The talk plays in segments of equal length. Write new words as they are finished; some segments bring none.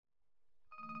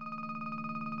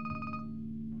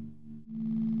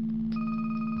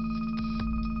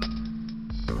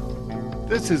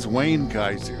This is Wayne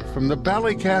Kaiser from the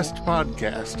Ballycast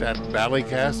podcast at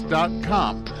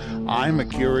ballycast.com. I'm a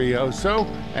Curioso,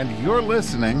 and you're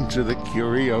listening to the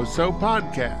Curioso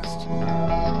Podcast.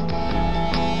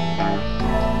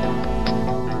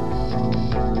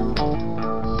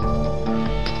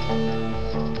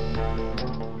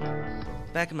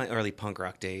 Back in my early punk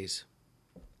rock days,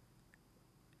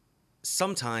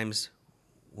 sometimes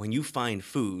when you find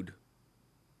food,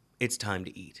 it's time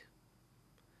to eat.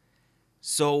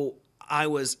 So I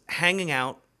was hanging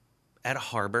out at a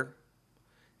harbor,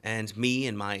 and me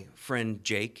and my friend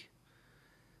Jake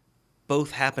both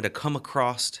happened to come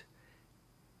across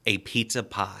a pizza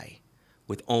pie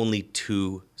with only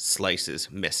 2 slices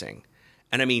missing.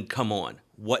 And I mean, come on,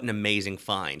 what an amazing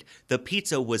find. The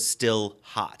pizza was still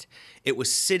hot. It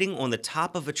was sitting on the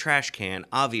top of a trash can,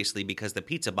 obviously because the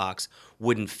pizza box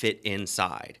wouldn't fit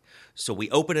inside. So we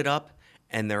open it up,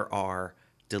 and there are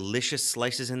delicious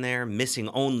slices in there, missing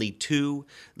only 2.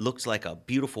 Looks like a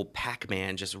beautiful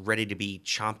Pac-Man just ready to be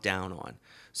chomped down on.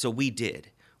 So we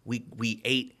did. We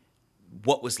ate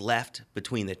what was left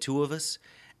between the 2 of us,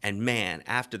 and man,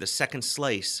 after the second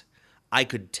slice, I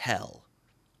could tell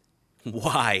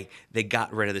why they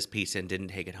got rid of this pizza and didn't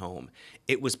take it home.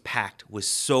 It was packed with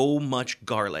so much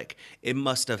garlic. It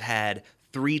must have had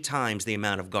 3 times the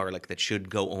amount of garlic that should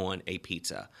go on a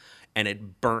pizza. And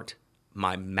it burnt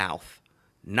my mouth.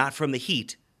 Not from the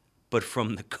heat, but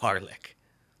from the garlic.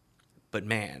 But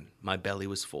man, my belly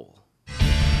was full.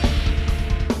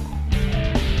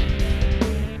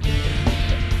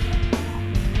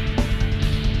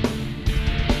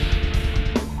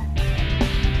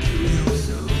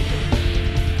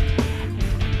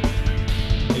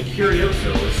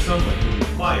 Curioso is someone who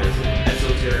inquires in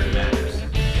esoteric matters,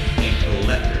 a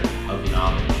collector of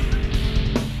knowledge.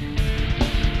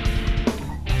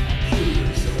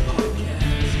 Curioso Podcast.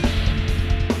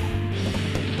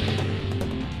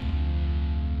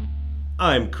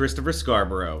 I'm Christopher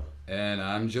Scarborough. And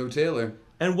I'm Joe Taylor.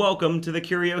 And welcome to the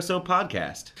Curioso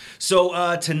Podcast.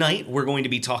 So tonight we're going to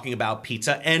be talking about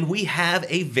pizza, and we have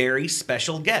a very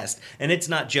special guest. And it's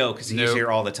not Joe, because he's here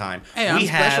all the time. Hey, I'm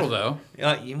special, though.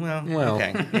 Well,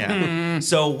 okay, yeah.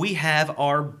 So we have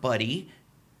our buddy...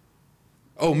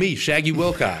 Oh, me, Shaggy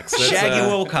Wilcox. Shaggy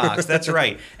Wilcox, that's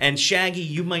right. And Shaggy,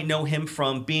 you might know him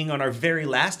from being on our very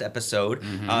last episode.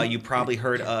 You probably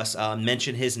heard us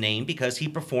mention his name because he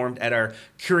performed at our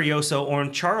Curioso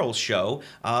on Charles show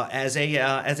as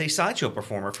a sideshow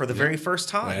performer for the very first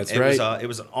time. That's right. It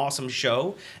was an awesome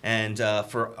show, and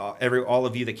for all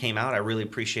of you that came out, I really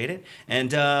appreciate it.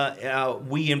 And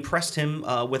we impressed him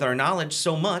with our knowledge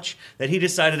so much that he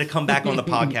decided to come back on the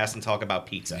podcast and talk about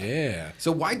pizza. Yeah.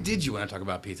 So why did you want to talk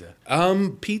about pizza?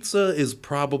 Pizza is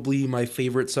probably my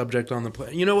favorite subject on the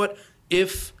planet. You know what?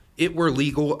 If it were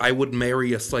legal, I would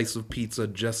marry a slice of pizza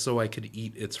just so I could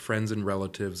eat its friends and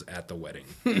relatives at the wedding.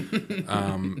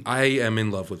 I am in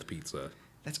love with pizza.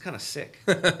 That's kind of sick.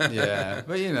 Yeah,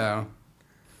 but you know.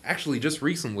 Actually, just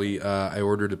recently, I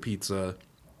ordered a pizza,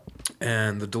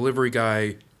 and the delivery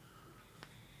guy,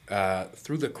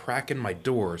 through the crack in my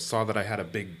door, saw that I had a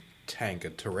big tank, a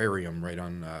terrarium, right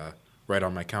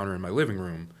on my counter in my living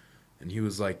room, and he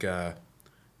was like, "Oh,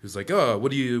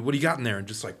 what do you got in there?" And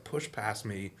just like pushed past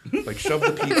me, like shoved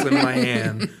the pizza in my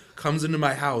hand, comes into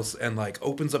my house and like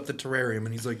opens up the terrarium, and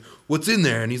he's like, "What's in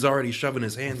there?" And he's already shoving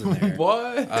his hands in there.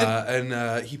 What?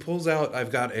 And he pulls out. I've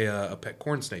got a pet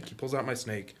corn snake. He pulls out my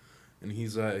snake, and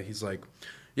he's like,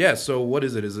 "Yeah, so what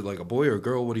is it? Is it like a boy or a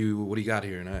girl? What do you got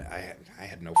here?" And I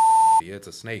had no idea. It's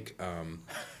a snake.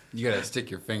 You gotta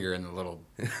stick your finger in the little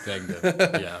thing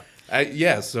to,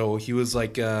 So he was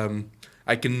like,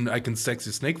 I can sex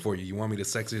your snake for you. You want me to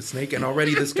sex your snake? And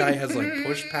already this guy has like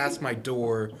pushed past my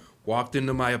door, walked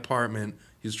into my apartment.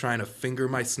 He's trying to finger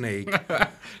my snake.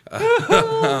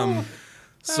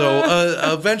 So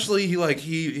eventually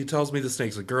he tells me the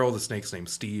snake's a girl. The snake's named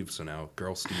Steve. So now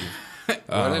girl Steve.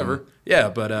 Whatever.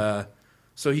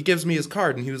 So he gives me his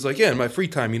card, and he was like, "Yeah, in my free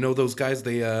time, you know those guys,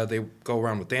 they go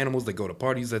around with animals, they go to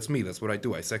parties. That's me. That's what I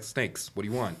do. I sex snakes. What do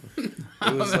you want?"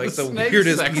 It was like the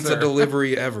weirdest pizza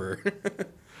delivery ever.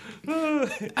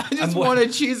 I just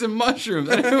wanted cheese and mushrooms.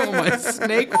 I didn't want my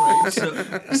snake right.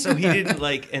 So he didn't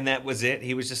and that was it?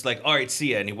 He was just like, "All right,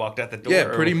 see ya," and he walked out the door?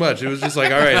 Yeah, pretty much. It was just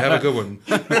like, "All right, have a good one."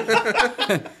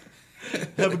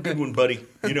 Have a good one, buddy.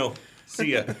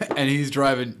 See ya. And he's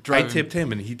driving. I tipped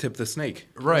him, and he tipped the snake.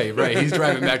 Right. He's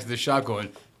driving back to the shop going,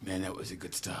 "Man, that was a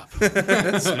good stop."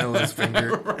 Smell his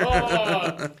finger.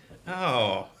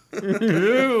 Oh.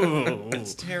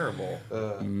 That's terrible.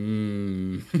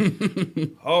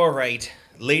 All right,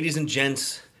 ladies and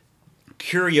gents,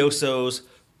 Curioso's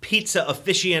pizza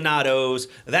aficionados.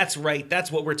 That's right.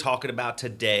 That's what we're talking about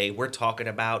today. We're talking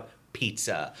about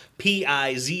pizza.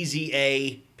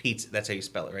 Pizza. Pizza. That's how you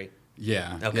spell it, right?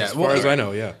 Yeah. Okay. Yeah. As far as I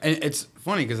know, yeah. And it's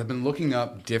funny because I've been looking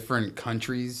up different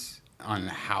countries on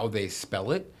how they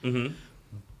spell it,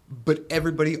 but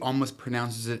everybody almost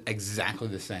pronounces it exactly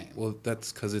the same. Well,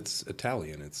 that's because it's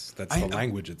Italian. That's the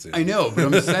language it's in. I know, but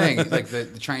I'm just saying, like the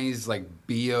Chinese, like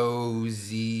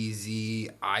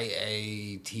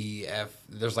Bozzziatf.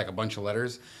 There's like a bunch of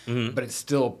letters, but it's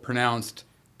still pronounced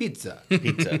pizza.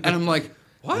 Pizza. And I'm like,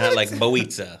 what? Not like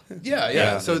Boitza.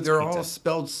 Yeah. So it's they're pizza. all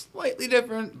spelled slightly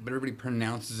different, but everybody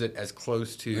pronounces it as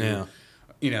close to,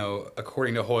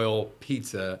 according to Hoyle,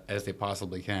 pizza as they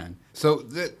possibly can. So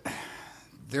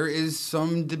there is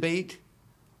some debate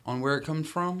on where it comes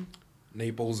from.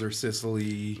 Naples or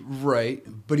Sicily. Right.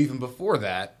 But even before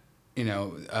that,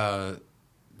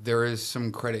 there is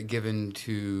some credit given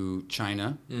to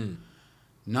China.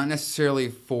 Not necessarily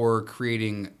for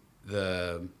creating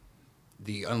the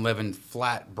unleavened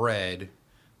flat bread,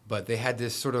 but they had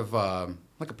this sort of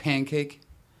like a pancake.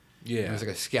 Yeah. It was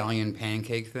like a scallion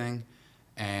pancake thing.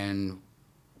 And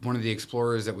one of the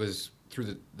explorers that was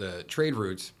through the trade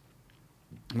routes,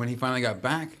 when he finally got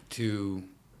back to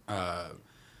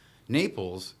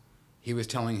Naples, he was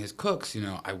telling his cooks,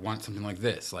 I want something like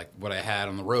this, like what I had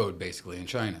on the road, basically, in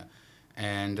China.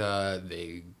 And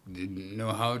they didn't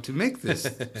know how to make this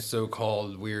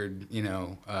so-called weird,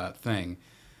 thing.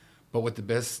 But what the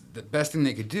best thing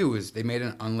they could do is they made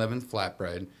an unleavened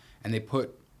flatbread, and they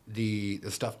put the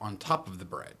stuff on top of the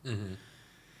bread. Mm-hmm.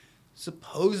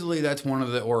 Supposedly, that's one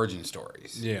of the origin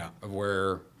stories of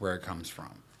where it comes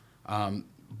from.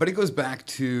 But it goes back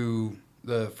to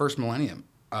the first millennium.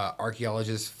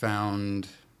 Archaeologists found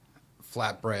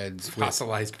flatbreads with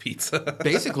Fossilized pizza.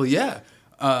 basically, yeah.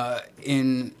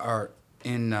 In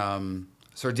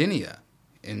Sardinia,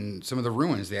 in some of the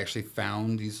ruins, they actually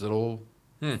found these little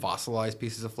fossilized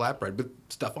pieces of flatbread with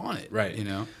stuff on it. Right.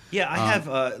 Yeah, I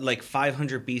have like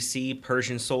 500 BC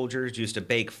Persian soldiers used to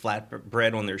bake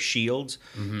flatbread on their shields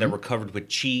that were covered with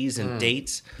cheese and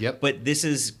dates. Yep. But this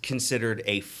is considered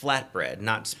a flatbread,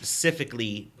 not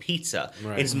specifically pizza.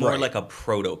 Right. It's more Right. like a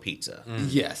proto pizza.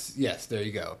 Yes, there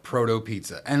you go. Proto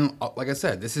pizza. And like I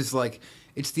said, this is like,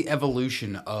 it's the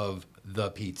evolution of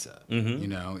the pizza.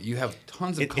 You have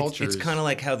tons of cultures. It's kind of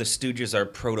like how the Stooges are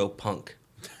proto punk.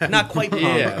 Not quite punk.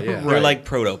 Yeah. They're Right. like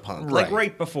proto punk, like Right.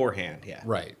 right beforehand. Yeah.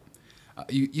 Right.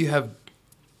 You have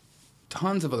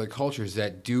tons of other cultures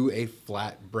that do a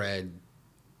flatbread,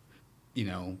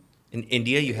 In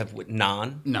India, you have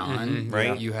naan. naan,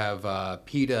 Right. You have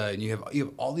pita, and you have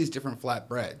all these different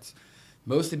flatbreads,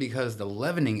 mostly because the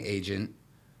leavening agent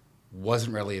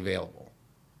wasn't readily available,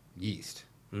 yeast.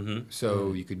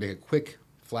 So you could make a quick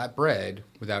flatbread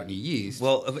without any yeast.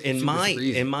 Well, in Super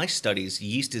easy. my studies,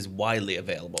 yeast is widely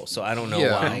available, so I don't know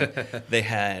Yeah. why they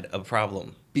had a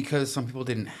problem. Because some people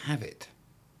didn't have it.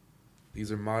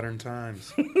 These are modern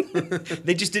times.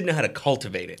 They just didn't know how to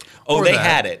cultivate it. Oh, Or they that.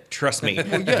 had it. Trust me,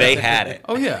 they had it.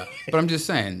 Oh yeah, but I'm just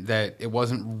saying that it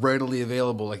wasn't readily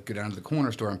available. Like go down to the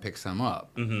corner store and pick some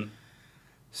up.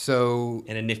 So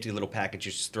In a nifty little package,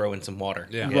 you just throw in some water.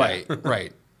 Yeah.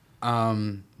 right.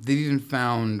 They've even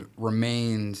found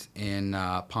remains in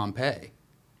Pompeii.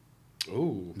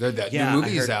 Ooh. That Yeah, new I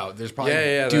movie's heard- out. There's probably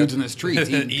Yeah, dudes that- in the streets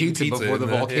eating Eating pizza pizza before the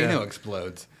in the- volcano yeah.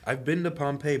 explodes. I've been to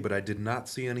Pompeii, but I did not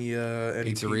see any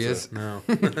Pizzerias? pizza. No.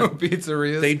 No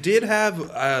pizzerias. They did have.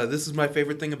 This is my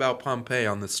favorite thing about Pompeii.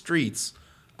 On the streets,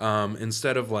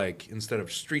 instead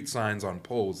of street signs on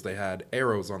poles, they had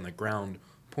arrows on the ground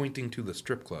pointing to the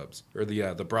strip clubs or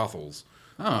the brothels.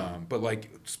 But like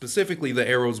specifically, the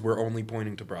arrows were only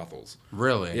pointing to brothels.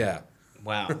 Really? Yeah.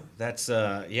 Wow, that's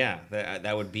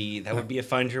that would be a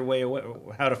find your way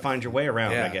how to find your way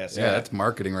around, Yeah. I guess. Yeah, that's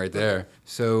marketing right there.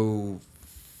 So,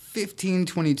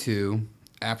 1522,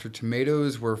 after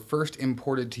tomatoes were first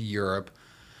imported to Europe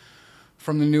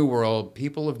from the New World,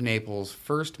 people of Naples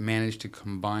first managed to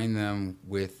combine them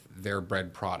with their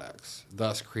bread products,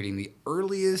 thus creating the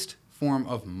earliest form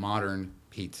of modern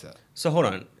pizza. So hold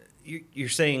on, you're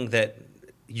saying that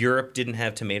Europe didn't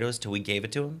have tomatoes till we gave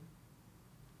it to them?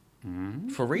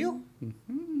 For real?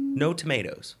 No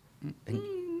tomatoes. And,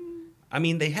 I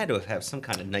mean, they had to have some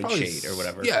kind of nightshade or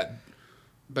whatever. Yeah,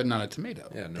 but not a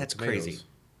tomato. Yeah. No That's tomatoes. crazy.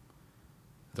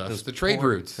 Thus the trade poor,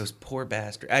 routes. Those poor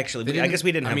bastards. Actually, They I didn't- guess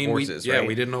we didn't have horses, right?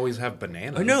 we didn't always have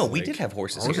bananas. Oh no, we like- did have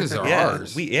horses. Horses here. are yeah,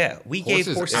 ours. We gave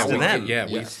Horses horses are to ours. them. Yeah,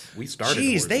 Yes. we started.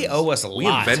 Jeez, they horses. owe us a We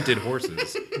lot. invented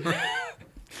horses.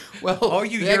 Well, All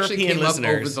you they actually European came listeners.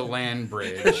 up over the land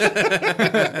bridge.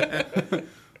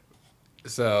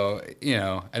 So,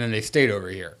 and then they stayed over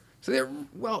here. So they're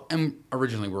and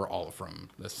originally we're all from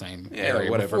the same area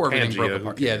whatever, before everything Pangea, broke who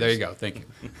apart. Yeah, there you go. Thank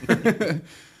you.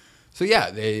 So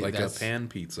yeah, Like a pan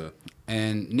pizza.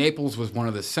 and Naples was one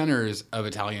of the centers of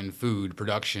Italian food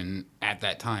production at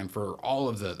that time for all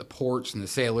of the ports and the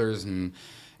sailors and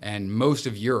most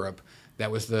of Europe. That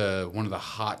was one of the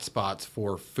hot spots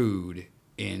for food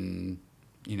in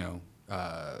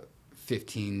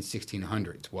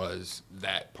 1600s was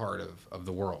that part of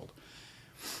the world.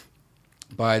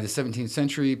 By the 17th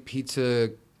century,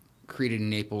 pizza created in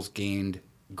Naples gained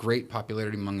great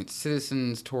popularity among its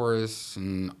citizens, tourists,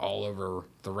 and all over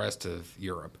the rest of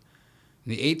Europe.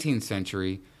 In the 18th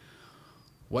century,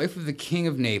 wife of the King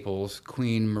of Naples,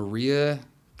 Queen Maria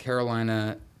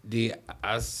Carolina di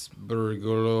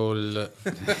Asburgo.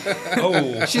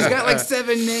 Oh, She's got like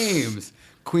 7 names.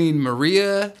 Queen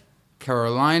Maria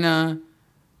Carolina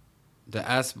de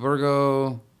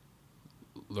Asburgo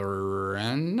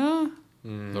Lorena?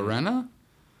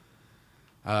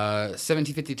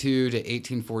 1752 to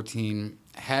 1814,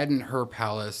 had in her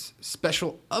palace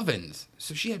special ovens.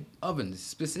 So she had ovens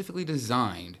specifically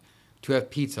designed to have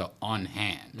pizza on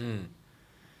hand.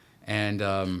 And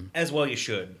as well you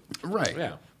should. right,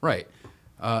 Yeah. right.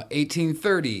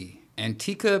 1830,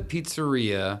 Antica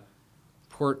Pizzeria,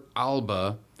 Port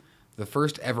Alba, the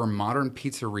first ever modern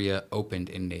pizzeria opened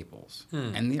in Naples,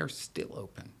 and they are still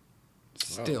open.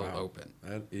 Still wow. open.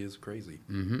 That is crazy.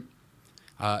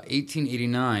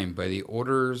 1889, by the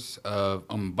orders of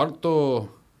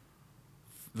Umberto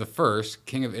I,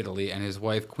 King of Italy, and his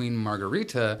wife, Queen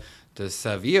Margherita de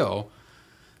Savio,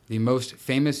 the most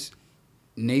famous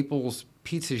Naples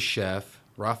pizza chef,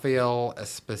 Raphael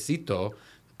Esposito,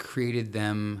 created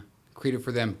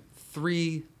for them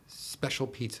 3 special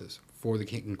pizzas for the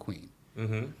king and queen.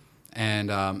 Mm-hmm.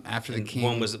 And after the king...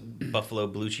 One was buffalo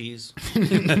blue cheese.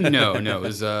 no, it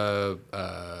was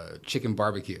chicken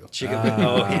barbecue. Chicken.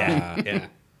 Oh, yeah.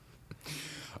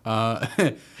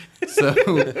 So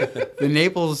the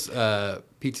Naples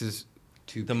pizzas,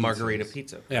 The margarita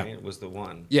pizza, Yeah. right? Was the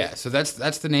one. Yeah, so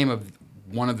that's the name of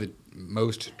one of the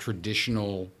most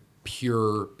traditional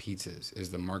pure pizzas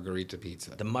is the margarita pizza.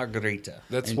 The margarita.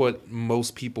 That's what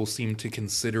most people seem to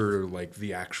consider like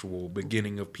the actual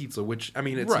beginning of pizza, which I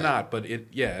mean it's Right. not, but it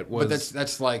was. But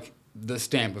that's like the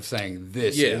stamp of saying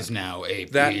this Yeah. is now a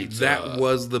that pizza. that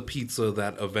was the pizza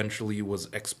that eventually was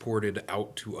exported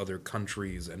out to other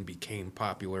countries and became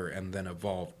popular and then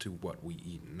evolved to what we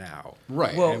eat now.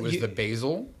 right. Well, and it was the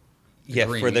basil, Yeah,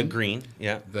 for the green. green.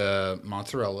 Yeah. the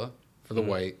mozzarella for the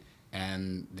white,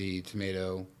 and the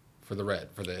tomato for the red,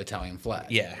 for the Italian flag.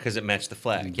 Yeah, because it matched the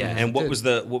flag. Yeah. Mhm. And what Did.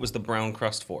 was the brown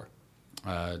crust for?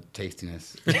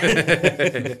 Tastiness.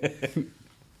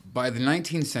 By the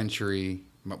 19th century,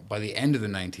 by the end of the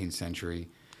 19th century,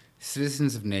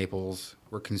 citizens of Naples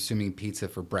were consuming pizza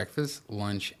for breakfast,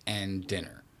 lunch, and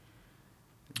dinner.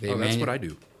 That's what I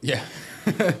do. Yeah.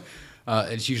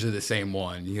 It's usually the same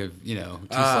one. You have, 2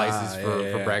 slices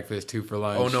for breakfast, 2 for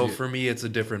lunch. Oh no, for me it's a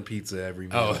different pizza every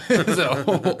meal. Oh, it's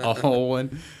a whole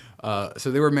one.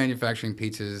 So they were manufacturing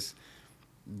pizzas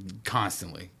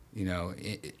constantly,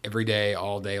 every day,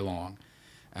 all day long.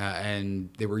 And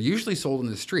they were usually sold in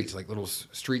the streets, like little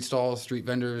street stalls, street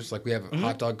vendors. Like we have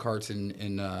hot dog carts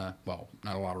in well,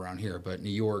 not a lot around here, but New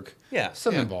York. Yeah,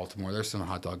 Some yeah. in Baltimore. There's some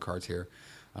hot dog carts here.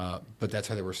 But that's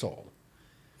how they were sold.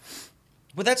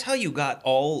 Well, that's how you got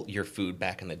all your food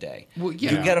back in the day. Well,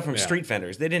 yeah. You got it from Yeah. street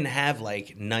vendors. They didn't have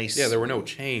like nice. Yeah, there were no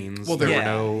chains. Well, there there were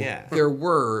were no. Yeah. There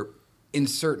were in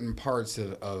certain parts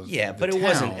of Yeah, the but it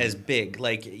wasn't town. as big.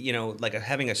 Like like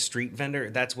having a street vendor.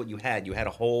 That's what you had. You had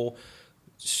a whole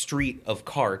street of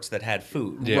carts that had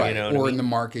food. Yeah. Right. You know what I Or mean? in the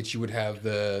markets, you would have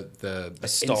the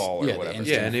stall or the whatever. instant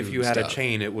Yeah, and if food you had a stuff.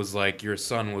 chain, it was like your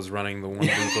son was running the one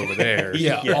booth over there.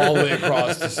 Yeah, all the way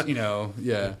across,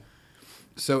 yeah.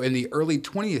 So in the early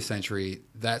 20th century,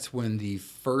 that's when the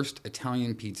first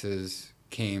Italian pizzas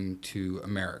came to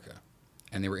America.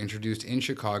 And they were introduced in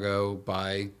Chicago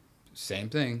by, same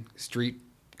thing, street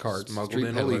carts. Smuggled street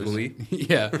in peddlers. illegally.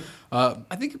 Yeah.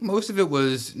 I think most of it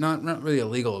was not really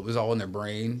illegal. It was all in their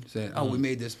brain, saying, we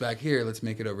made this back here, let's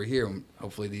make it over here. And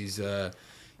hopefully these,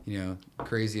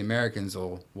 crazy Americans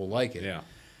will like it. Yeah.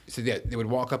 So they would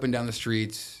walk up and down the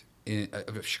streets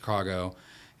of Chicago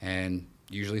and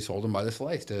usually sold them by the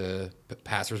slice to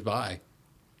passersby.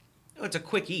 It's a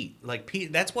quick eat. Like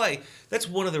that's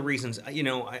one of the reasons. I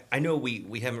know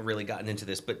we haven't really gotten into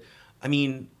this, but I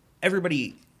mean,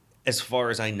 everybody, as far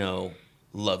as I know,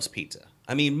 loves pizza.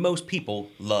 I mean, most people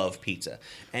love pizza,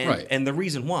 and Right. and the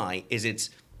reason why is it's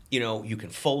you can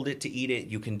fold it to eat it.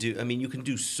 You can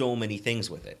do so many things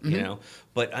with it.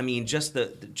 But I mean, just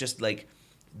like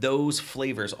those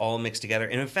flavors all mixed together.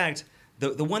 And in fact,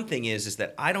 the one thing is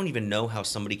that I don't even know how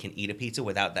somebody can eat a pizza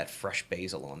without that fresh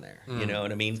basil on there. You know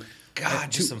what I mean? God,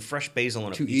 just some fresh basil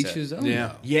on a To pizza. each his own. Yeah.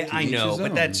 though. Yeah, To I each know, his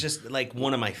but own. that's just like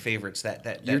one of my favorites. That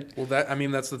Well,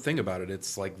 that's the thing about it.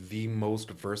 It's like the most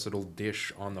versatile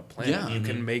dish on the planet. Yeah. You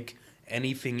can make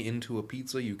anything into a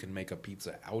pizza. You can make a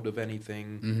pizza out of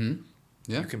anything. Mm-hmm.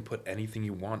 Yeah. You can put anything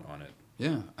you want on it.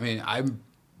 Yeah, I mean, I've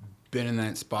been in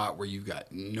that spot where you've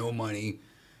got no money,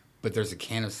 but there's a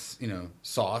can of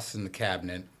sauce in the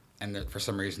cabinet, and for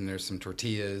some reason there's some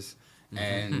tortillas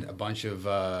and a bunch of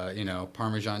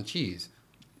Parmesan cheese.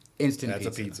 Instant That's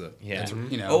pizza. a pizza. Yeah.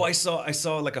 That's, Oh, I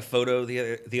saw like a photo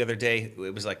the other day.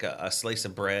 It was like a slice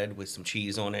of bread with some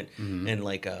cheese on it and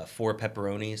like 4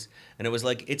 pepperonis, and it was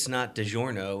like, it's not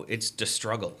DiGiorno, it's De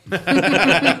Struggle.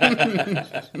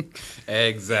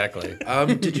 Exactly.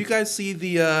 Did you guys see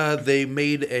they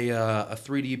made a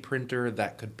 3D printer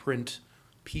that could print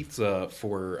pizza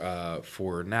for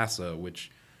NASA,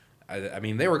 which I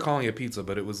mean they were calling it pizza,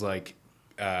 but it was like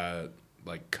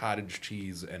cottage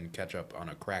cheese and ketchup on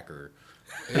a cracker.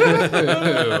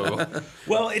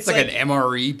 Well, it's It's like an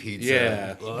MRE pizza.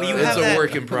 Yeah, Well, you it's have a that-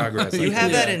 work in progress. You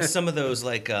have that Yeah. in some of those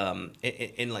like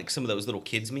in like some of those little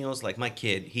kids meals. Like my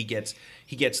kid, he gets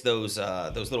those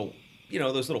little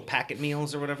those little packet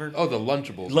meals or whatever. Oh, the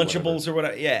Lunchables. Lunchables or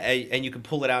whatever, yeah, and you can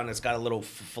pull it out and it's got a little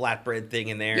flatbread thing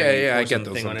in there. Yeah, and you yeah, pour I get some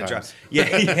those thing on it, sometimes.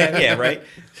 yeah, right.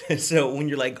 So when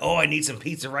you're like, oh, I need some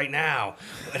pizza right now,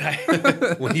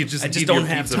 but When you just I just need don't your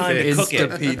have pizza time to fix. cook it.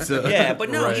 Insta pizza. Yeah, but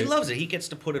no, he Right. loves it. He gets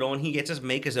to put it on. He gets to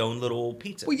make his own little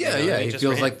pizza. Well, yeah, you know, yeah. He just for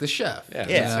feels him. like the chef. Yeah,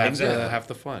 Yeah, just have, exactly. have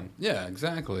the fun. Yeah,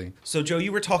 exactly. So, Joe,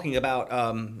 you were talking about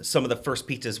some of the first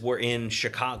pizzas were in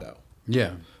Chicago.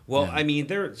 Yeah. Well, yeah. I mean,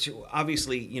 there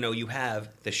obviously, you have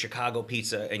the Chicago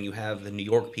pizza and you have the New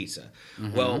York pizza.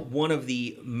 Well, one of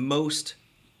the most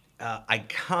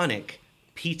iconic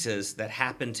pizzas that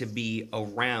happen to be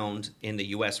around in the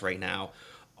U.S. right now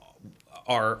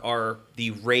are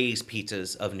the Ray's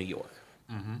pizzas of New York.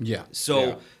 Yeah. So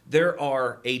Yeah. there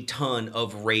are a ton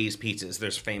of Ray's pizzas.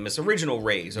 There's famous original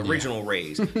Ray's,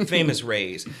 famous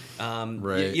Ray's.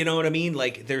 Right. You know what I mean?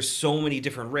 Like there's so many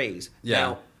different Ray's.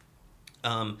 Yeah.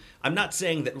 Now, I'm not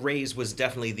saying that Ray's was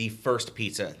definitely the first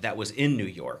pizza that was in New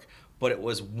York, but it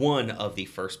was one of the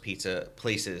first pizza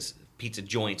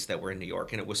joints that were in New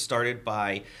York, and it was started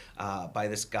by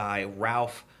this guy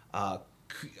Ralph.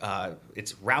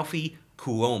 It's Ralphie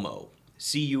Cuomo.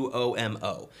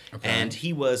 Cuomo, and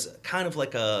he was kind of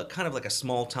like a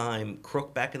small time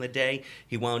crook back in the day.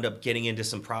 He wound up getting into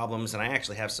some problems, and I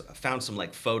actually found some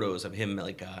like photos of him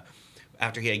like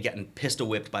after he had gotten pistol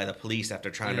whipped by the police after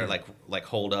trying to like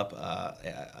hold up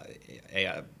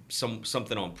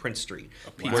something on Prince Street.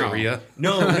 Pizzeria.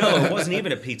 No, it wasn't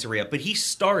even a pizzeria, but he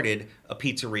started a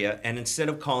pizzeria, and instead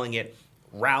of calling it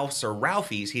Ralph's or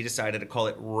Ralphie's, he decided to call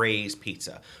it Ray's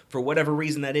Pizza. For whatever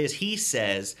reason that is, he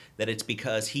says that it's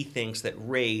because he thinks that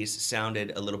Ray's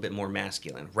sounded a little bit more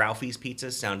masculine. Ralphie's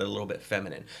Pizza sounded a little bit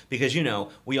feminine. Because,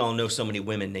 we all know so many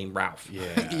women named Ralph.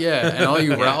 Yeah. Yeah, and all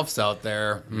you Ralphs out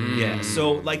there. Yeah,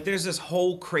 so like there's this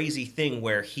whole crazy thing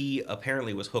where he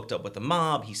apparently was hooked up with the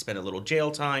mob. He spent a little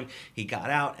jail time. He got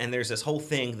out, and there's this whole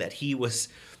thing that he was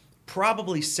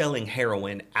probably selling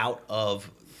heroin out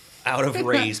of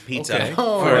Ray's Pizza Okay.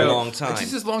 for a long time. It's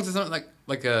just as long as it's not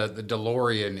like the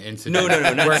DeLorean incident. No,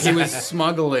 not where he was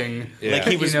smuggling. Like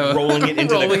he was you know, rolling it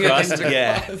into rolling the it crust. into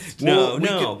Yeah. crust.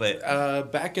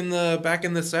 But Back in the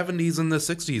 70s and the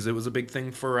 60s, it was a big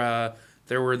thing for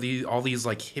there were all these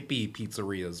like hippie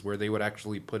pizzerias where they would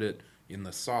actually put it in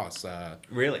the sauce.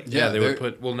 really, Yeah, they would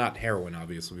they're- put not heroin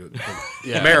obviously, but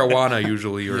Yeah. marijuana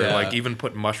usually, or Yeah. like even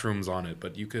put mushrooms on it.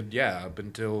 But you could up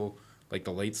until like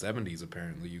the late 70s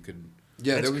apparently you could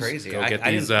Yeah, that's there was, crazy. go I get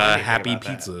didn't these find anything happy about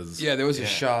that. pizzas. Yeah, there was a Yeah.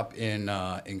 shop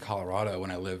in Colorado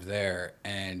when I lived there,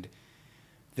 and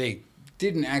they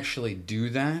didn't actually do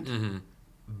that,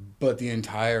 but the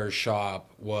entire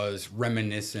shop was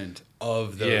reminiscent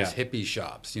of those Yeah. hippie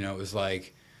shops. It was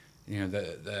like,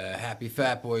 the Happy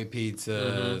Fat Boy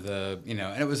Pizza, and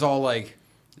it was all like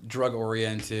drug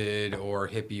oriented or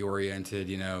hippie oriented,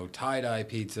 tie dye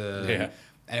pizza. Yeah.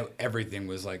 And everything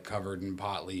was like covered in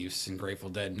pot leaves and Grateful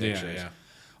Dead Yeah, pictures. yeah.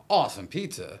 Awesome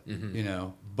pizza,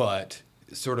 but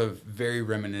sort of very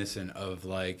reminiscent of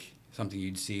like something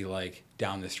you'd see like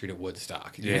down the street at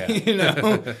Woodstock. Yeah.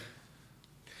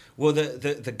 Well,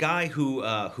 the guy who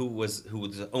was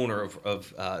the owner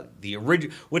of the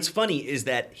original. What's funny is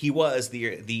that he was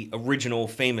the original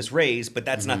Famous Ray's, but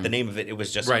that's not the name of it. It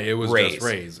was just Right, it was Ray's. just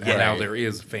Ray's. And Yeah. now there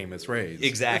is Famous Ray's.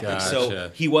 Exactly. So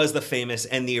Gotcha. he was the famous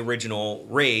and the original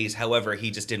Ray's. However, he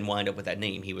just didn't wind up with that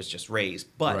name. He was just Ray's.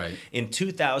 But Right. in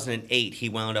 2008, he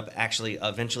wound up actually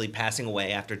eventually passing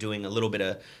away after doing a little bit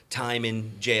of time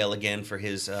in jail again for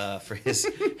his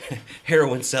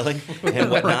heroin selling and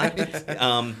whatnot.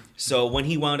 So when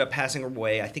he wound up passing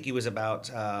away, I think he was about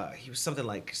he was something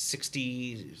like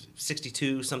 60,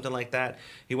 62, something like that.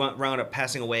 He wound up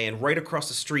passing away, and right across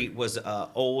the street was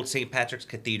old St. Patrick's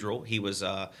Cathedral. He was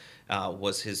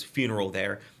his funeral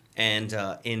there, and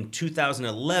in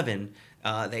 2011,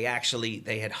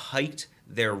 they had hiked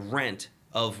their rent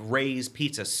of Ray's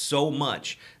Pizza so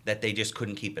much that they just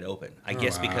couldn't keep it open. I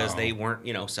guess because they weren't,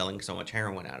 selling so much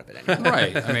heroin out of it anymore.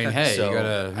 Right. I mean, hey, So, you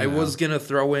gotta. I was going to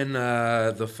throw in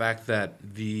the fact that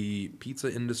the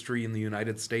pizza industry in the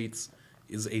United States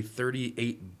is a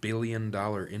 $38 billion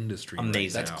industry. Amazing.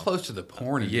 Right That's now. close to the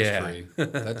porn Yeah. industry.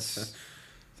 That's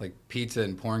like pizza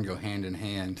and porn go hand in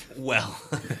hand. Well,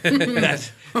 that's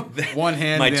One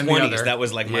hand, my then the 20s. other. That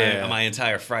was like Yeah. my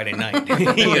entire Friday night.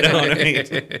 You know what I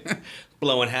mean?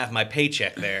 Blowing half my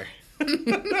paycheck there.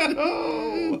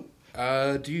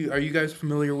 Are you guys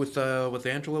familiar with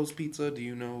Angelo's Pizza? Do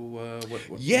you know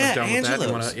what Yeah, went down with that? You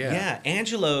Angelo's. wanna- Yeah,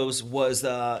 Angelo's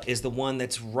is the one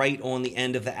that's right on the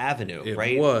end of the avenue, It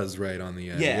right? was right on the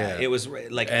end. Yeah, Yeah, it was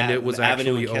like and it was the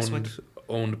avenue in actually Keswick.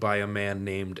 owned by a man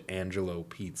named Angelo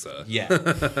Pizza. Yeah,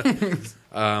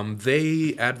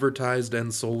 They advertised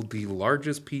and sold the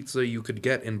largest pizza you could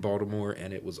get in Baltimore,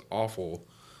 and it was awful.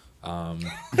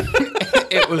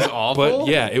 It was awful. But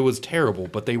yeah, it was terrible.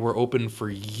 But they were open for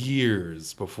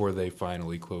years before they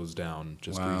finally closed down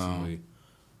just Wow. recently.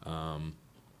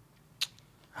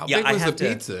 How Yeah, big I was the have to-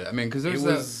 pizza? I mean, because there's It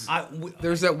was-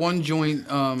 there's that one joint.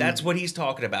 that's what he's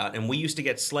talking about, and we used to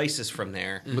get slices from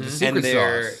there. With the secret and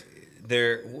sauce.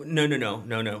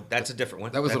 No. That's a different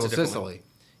one. That was That's a Little different one. Sicily.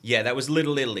 Yeah, that was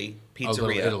Little Italy Oh, Pizzeria. Little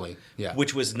Italy, yeah.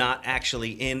 Which was not actually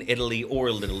in Italy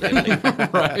or Little Italy.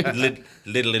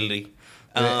 Little Italy.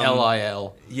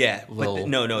 LIL. Yeah, Lil- but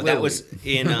no, Lily. that was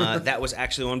in that was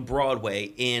actually on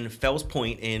Broadway in Fells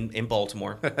Point in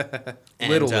Baltimore.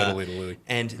 And, Little Italy.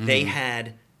 and they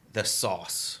had the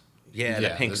sauce. Yeah, the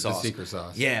Yeah, pink the sauce. secret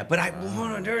sauce. Yeah, but you I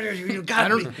got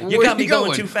don't- me. where You got you me going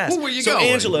going? too fast. Where you so going?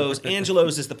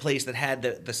 Angelo's is the place that had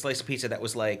the slice of pizza that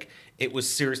was like it was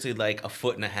seriously like a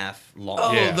foot and a half long.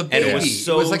 Oh, Yeah. the And baby. it was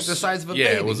so like the size of a Yeah,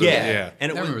 baby. it was yeah,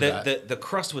 and it I was remember the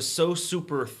crust was so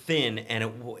super thin, and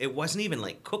it wasn't even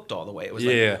like cooked all the way. It was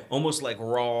Yeah. like almost like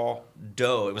raw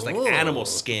dough. It was like Ooh. animal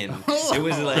skin. It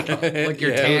was like Like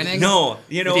you're Yeah, it was- tanning. no,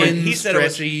 you know, Thin, he said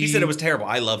stretchy. it was terrible.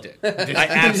 I loved it. I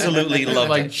absolutely loved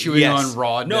Like it. chewing Yes. on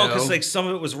raw No, because dough? like some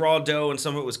of it was raw dough and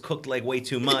some of it was cooked like way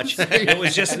too much. It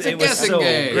was just It's a it was guessing so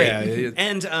game. great. Yeah,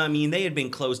 And I mean, they had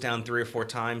been closed down 3 or 4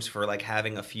 times for like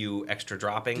having a few extra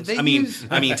droppings. Did they I mean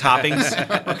toppings.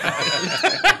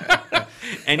 Did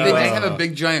Anyway, they have a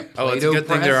big giant Play-Doh Oh, it's a good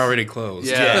thing press? they're already closed.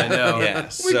 Yeah, I know. yeah. We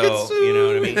So get sued. you know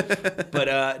what I mean.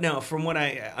 But no, from what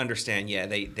I understand, yeah,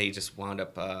 they just wound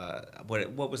up.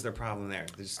 What was their problem there?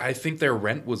 They just- I think their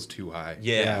rent was too high.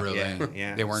 yeah, really.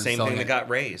 yeah. They weren't Same selling thing that it. got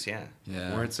raised. Yeah.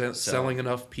 Yeah. Weren't selling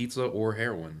enough pizza or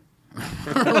heroin.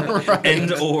 And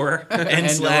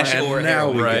slash and or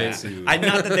now heroin. we Yeah. get sued.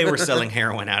 Not that they were selling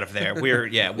heroin out of there. We're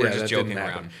Yeah, just that joking didn't around.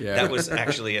 happen. Yeah. That was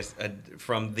actually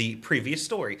from the previous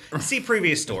story. See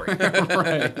previous story.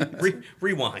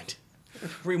 Rewind.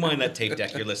 Rewind that tape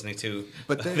deck you're listening to.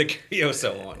 But the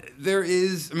Curioso on. There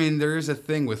is a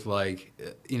thing with like,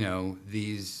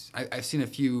 these. I've seen a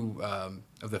few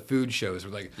of the food shows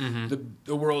where like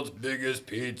the world's biggest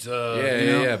pizza.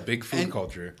 Yeah, big food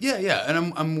culture. Yeah,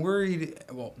 and I'm worried.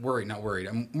 Well, not worried.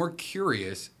 I'm more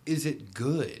curious. Is it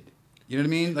good? You know what I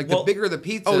mean? Like Well- the bigger the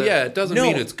pizza. Oh yeah, it doesn't No,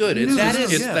 mean it's good. It's no, that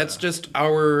just, is- it's that's just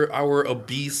our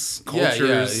obese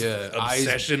culture's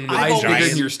obsession with Eyes bigger giant.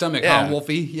 than your stomach, Yeah. huh,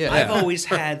 Wolfie? Yeah. I've always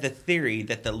had the theory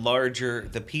that the larger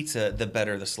the pizza, the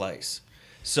better the slice.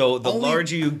 So the Only-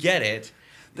 larger you get it,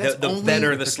 That's the only-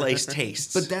 better the slice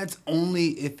tastes. But that's only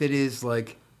if it is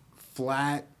like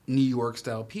flat New York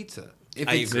style pizza. If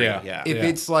I it's, agree. Yeah. Yeah. If Yeah.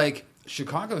 it's like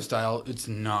Chicago style, it's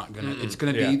not gonna. It's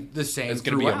gonna Yeah. be the same. It's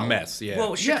gonna be throughout. a mess. Yeah.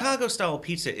 Well, Chicago style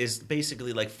pizza is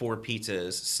basically like 4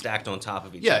 pizzas stacked on top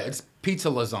of each Yeah, other. it's pizza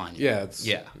lasagna. yeah. It's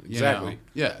Yeah. you exactly. know?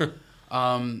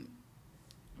 Yeah.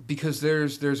 Because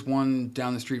there's one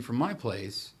down the street from my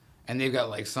place, and they've got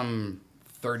like some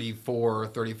 34,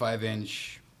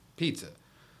 35-inch pizza.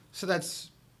 So that's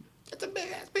a big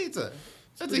ass pizza.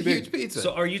 That's a huge pizza.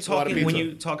 So are you lot of talking when pizza.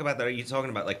 you talk about that? Are you talking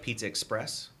about like Pizza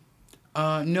Express?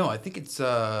 No, I think it's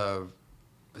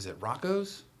is it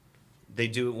Rocco's? They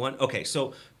do one. Okay,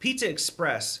 so Pizza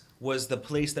Express was the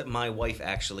place that my wife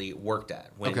actually worked at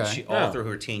when Okay. she all through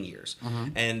her teen years,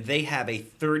 and they have a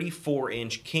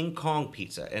 34-inch King Kong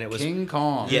pizza, and it was King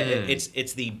Kong. Yeah,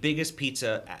 it's the biggest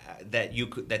pizza that you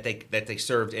could that they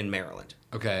served in Maryland.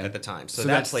 Okay. At the time, so,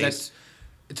 that's, place.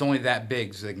 it's only that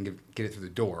big so they can get it through the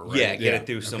door, right? Yeah, get Yeah. it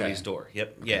through somebody's Okay. door.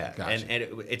 Yep. Yeah. gotcha.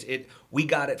 And we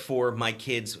got it for my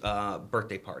kid's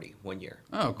birthday party one year.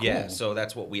 Oh, cool. Yeah, so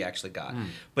that's what we actually got.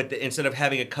 But instead of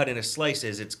having it cut into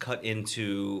slices, it's cut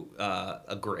into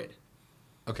a grid.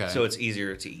 Okay. So it's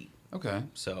easier to eat. okay.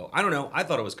 So I don't know. I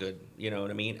thought it was good. You know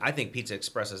what I mean? I think Pizza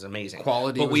Express is amazing.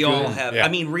 Quality but was we all good. have. Yeah. I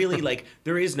mean, really, like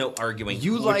there is no arguing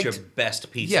You which liked- of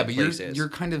best pizza Yeah, but place is. you're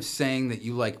kind of saying that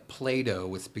you like Play-Doh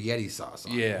with spaghetti sauce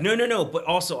on it. Yeah. No. But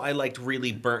also, I liked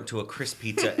really burnt to a crisp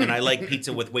pizza, and I like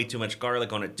pizza with way too much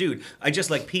garlic on it, dude. I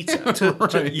just like pizza.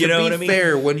 You know to what be I mean?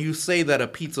 fair, when you say that a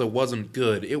pizza wasn't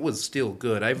good, it was still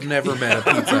good. I've never met a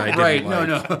pizza I didn't Right, like.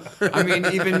 no. I mean,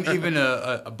 even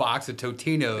a box of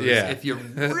Totino's, Yeah. if you're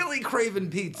really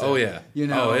craving pizza. Oh yeah. You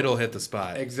know, Oh, it'll hit the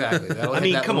spot. Exactly. That'll I hit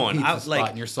mean, that come little on. pizza I'll, spot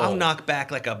in your soul. I'll knock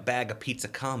back like a bag of pizza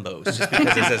combos just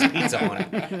because it says pizza on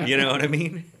it. You know what I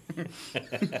mean?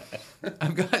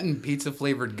 I've gotten pizza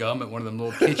flavored gum at one of them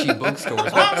little kitschy bookstores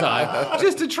one time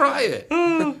just to try it.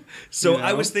 So You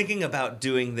I know? was thinking about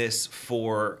doing this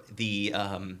for the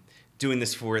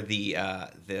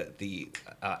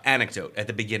anecdote at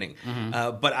the beginning,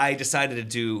 but I decided to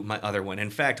do my other one. In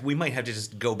fact, we might have to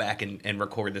just go back and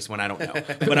record this one. I don't know,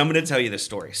 but I'm going to tell you this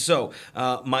story. So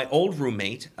my old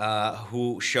roommate,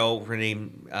 who shall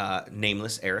remain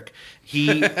nameless, Eric,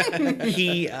 he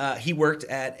worked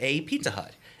at a Pizza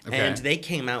Hut. Okay. And they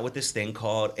came out with this thing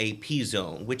called a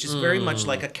P-Zone, which is very much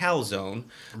like a calzone.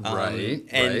 Right,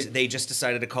 And right. they just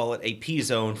decided to call it a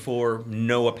P-Zone for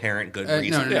no apparent good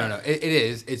reason. No. It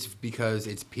is. It's because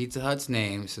it's Pizza Hut's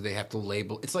name, so they have to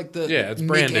label. It's like the Yeah, it's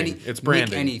branding. It's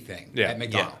branding. Mick anything Yeah. at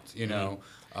McDonald's. You know,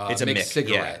 It's a Mick Mick,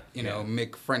 cigarette. yeah. You know,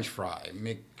 Mick French fry,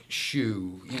 Mick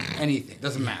shoe, you know, anything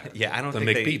doesn't matter. Yeah, I don't The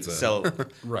think they McPizza. sell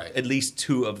Right. at least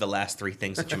two of the last three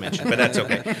things that you mentioned, but that's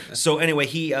okay. So anyway,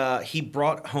 he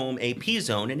brought home a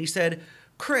P-Zone, and he said,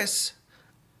 "Chris,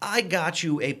 I got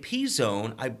you a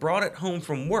P-Zone. I brought it home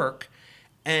from work,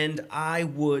 and I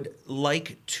would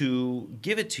like to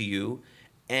give it to you,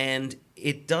 and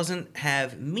it doesn't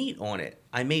have meat on it.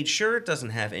 I made sure it doesn't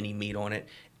have any meat on it.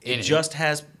 In It it. just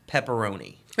has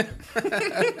pepperoni."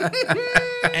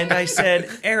 And I said,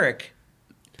 "Eric,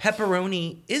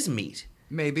 pepperoni is meat."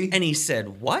 Maybe. And he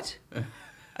said, "What?"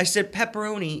 I said,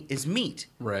 "Pepperoni is meat.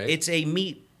 Right. It's a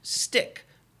meat stick,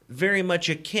 very much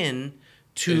akin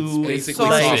to It's basically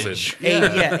like sausage.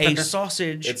 a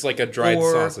sausage. It's like a dried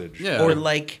sausage. Yeah. or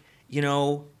like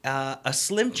a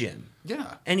Slim Jim."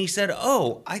 Yeah. And he said,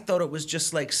 "Oh, I thought it was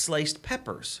just like sliced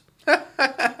peppers."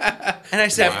 And I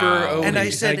said, Pepperoni. and I I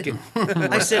said,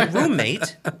 I said,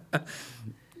 "Roommate,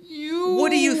 what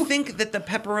do you think that the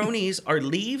pepperonis are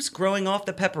leaves growing off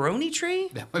the pepperoni tree?"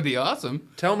 That would be awesome.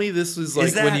 Tell me this is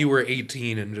like that- when you were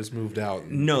 18 and just moved out.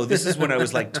 No, this is when I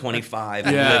was like 25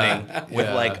 and Yeah, living with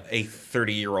yeah. like a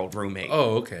 30-year-old roommate.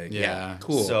 Oh, okay. Yeah.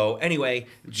 Cool. So anyway,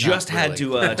 just had to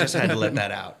let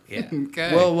that out. Yeah.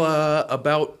 Okay. Well,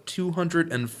 about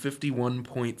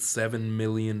 251.7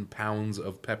 million pounds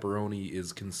of pepperoni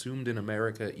is consumed in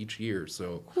America each year.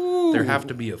 So there have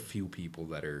to be a few people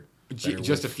that are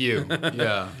just a few.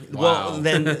 Yeah. Well, Wow.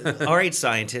 then, all right,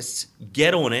 scientists,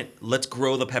 get on it. Let's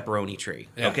grow the pepperoni tree.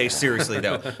 Okay, seriously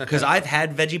though, because I've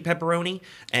had veggie pepperoni,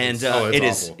 and It's it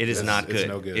is awful. it is not It's good.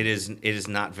 no good. It is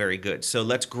not very good. So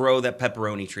let's grow that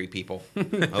pepperoni tree, people.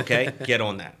 Okay, get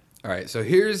on that. All right. So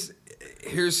here's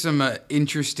some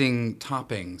interesting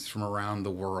toppings from around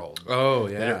the world. Oh,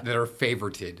 yeah. that are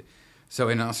favorited. So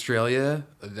in Australia,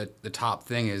 the top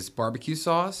thing is barbecue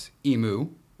sauce, emu,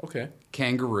 Okay.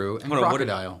 kangaroo, and Hold on,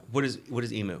 crocodile. What is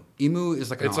emu? Emu is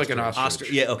like an It's like an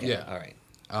ostrich. Yeah. Okay. Yeah. All right.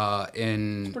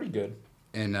 In Pretty good.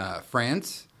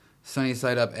 France, sunny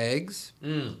side up eggs.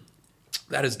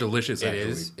 That is delicious,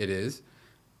 actually. It is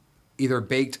either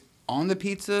baked on the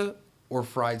pizza or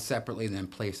fried separately and then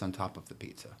placed on top of the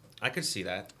pizza. I could see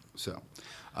that. So,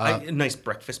 A nice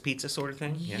breakfast pizza sort of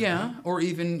thing. yeah, or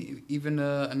even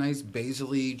a nice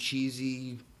basil-y,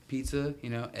 cheesy pizza. You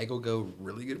know, egg will go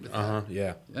really good with that.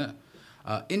 Yeah. Yeah.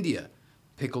 India,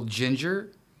 pickled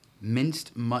ginger,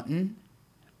 minced mutton,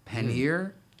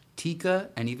 paneer, tikka,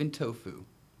 and even tofu.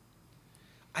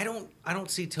 I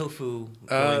don't see tofu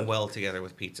going well together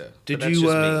with pizza. But Did that's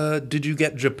just me. you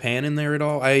get Japan in there at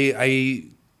all? I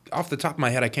off the top of my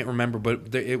head, I can't remember,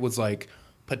 but it was like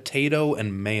potato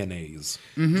and mayonnaise.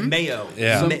 Mayo.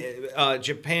 Yeah.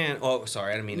 Japan. Oh,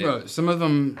 sorry, I didn't mean to. No, some of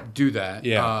them do that.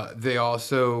 Yeah. They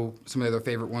also, some of their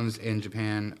favorite ones in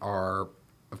Japan are,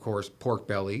 of course, pork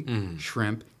belly,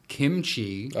 shrimp,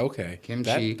 kimchi. Okay.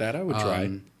 Kimchi. That I would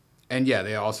try. And yeah,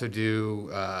 they also do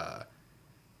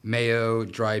mayo,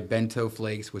 dried bento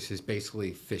flakes, which is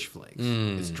basically fish flakes.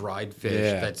 It's dried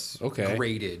fish that's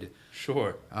grated.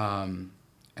 Sure. And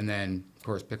then, of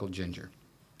course, pickled ginger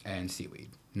and seaweed,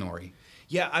 nori.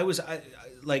 Yeah, I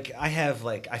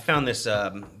found this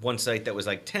one site that was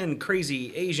like 10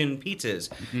 crazy Asian pizzas,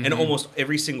 and almost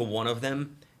every single one of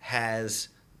them has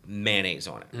mayonnaise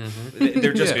on it.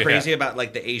 They're just crazy about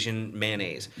like the Asian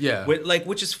mayonnaise. Yeah.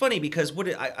 Which is funny because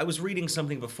I was reading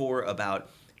something before about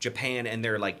Japan and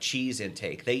their like cheese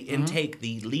intake. They intake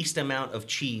the least amount of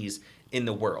cheese in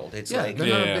the world. It's Yeah, like they're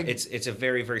not a big- it's a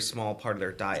very, very small part of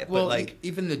their diet. Well, but like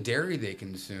even the dairy they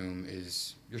consume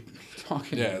is, you're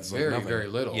talking it's like very, nothing. very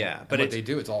little. Yeah, And but what it's- they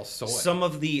do, it's all soy. some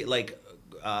of the like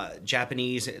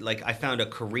Japanese, like I found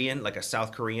a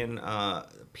South Korean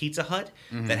Pizza Hut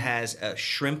that has a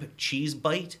shrimp cheese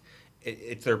bite.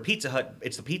 It's their Pizza Hut.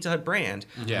 It's the Pizza Hut brand.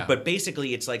 Yeah. But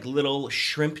basically, it's like little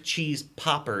shrimp cheese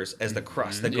poppers as the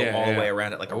crust that go all the way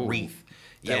around it like a wreath.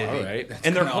 That Yeah, would be right.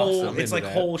 and they're kinda whole. awesome. It's like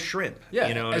Into that. whole shrimp. Yeah,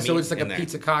 you know what and I so mean? it's like in a there.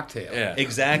 pizza cocktail. Yeah.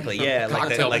 Exactly. Yeah,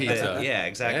 Cocktail like pizza. yeah,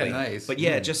 exactly. Yeah, nice. But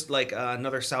yeah, just like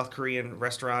another South Korean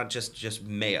restaurant, just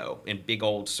mayo in big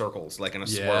old circles, like in a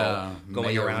swirl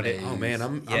going around it. mayonnaise. Oh man,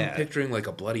 I'm Yeah. picturing like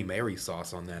a Bloody Mary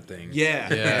sauce on that thing.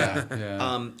 Yeah, Yeah,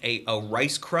 yeah. A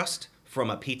rice crust from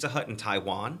a Pizza Hut in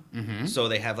Taiwan. So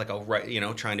they have like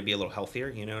trying to be a little healthier.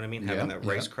 You know what I mean? Having Yeah, that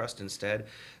rice crust instead.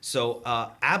 So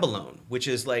abalone, which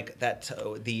is like that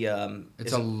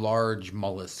It's a large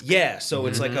mollusk. yeah. So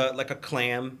it's like a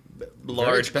clam,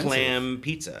 large expensive. clam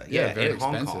pizza. Yeah, Yeah, very in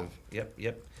Hong expensive. Kong.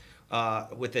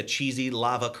 Yep. With a cheesy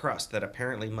lava crust that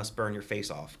apparently must burn your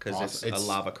face off because Awesome. it's a It's-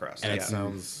 lava crust. and Yeah. it's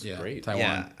Sounds Yeah, great. Taiwan.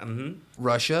 Yeah. Mm-hmm.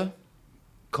 Russia,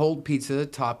 cold pizza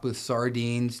topped with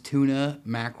sardines, tuna,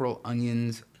 mackerel,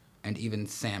 onions, and even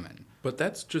salmon. But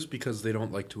that's just because they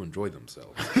don't like to enjoy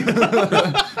themselves.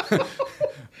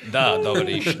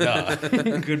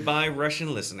 Goodbye,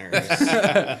 Russian listeners.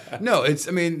 No,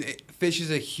 fish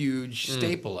is a huge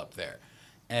staple up there.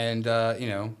 And,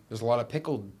 there's a lot of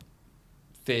pickled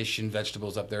fish and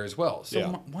vegetables up there as well. So Yeah.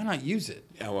 why not use it?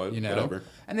 Yeah, well, you know? whatever.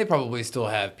 And they probably still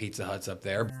have Pizza Huts up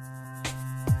there.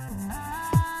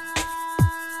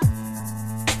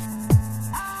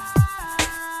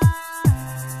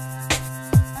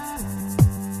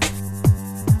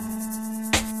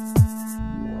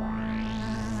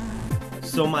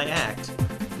 So my act,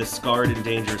 the Scarred and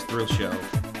Dangerous Thrill Show,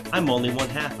 I'm only one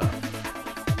half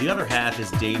of. The other half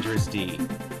is Dangerous D.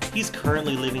 He's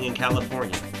currently living in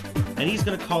California, and he's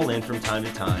going to call in from time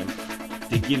to time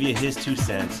to give you his 2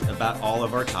 cents about all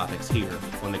of our topics here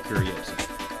on The Curioso.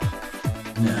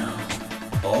 Now,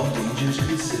 all dangers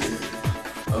considered,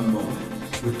 a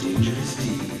moment with Dangerous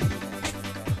D.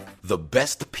 The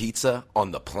best pizza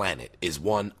on the planet is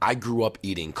one I grew up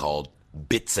eating called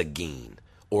Pizzagine,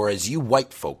 or as you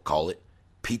white folk call it,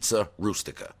 Pizza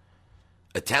Rustica.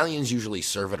 Italians usually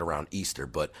serve it around Easter,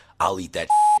 but I'll eat that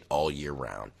all year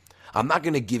round. I'm not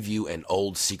going to give you an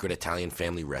old secret Italian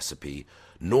family recipe,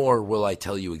 nor will I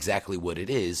tell you exactly what it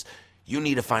is. You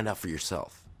need to find out for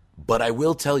yourself. But I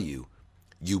will tell you,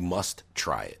 you must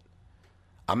try it.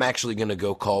 I'm actually going to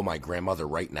go call my grandmother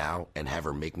right now and have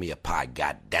her make me a pie,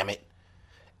 god damn it.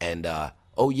 And,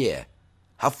 oh yeah,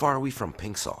 how far are we from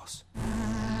pink sauce?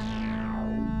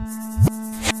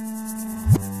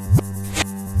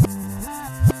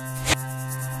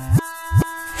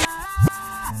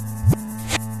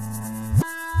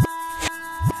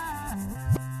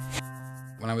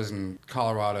 When I was in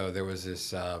Colorado, there was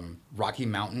this Rocky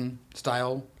Mountain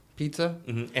style pizza.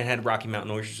 And had Rocky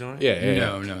Mountain oysters on it. Yeah.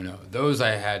 No. Those I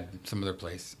had some other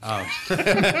place.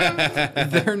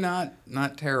 They're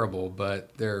not terrible,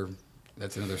 but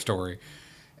that's another story.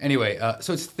 Anyway,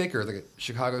 so it's thicker, like a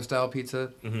Chicago style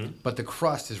pizza, but the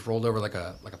crust is rolled over like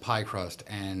a pie crust,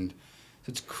 and so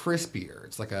it's crispier.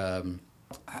 It's like I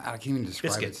can't even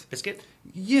describe it. Biscuit.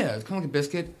 Yeah, it's kind of like a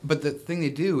biscuit. But the thing they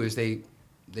do is they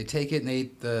take it and they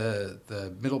eat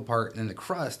the middle part, and then the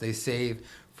crust they save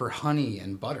for honey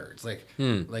and butter. It's like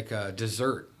a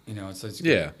dessert, So it's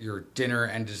your dinner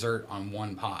and dessert on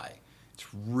one pie. It's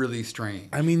really strange.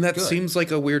 I mean, that Good. seems like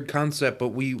a weird concept, but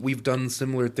we've done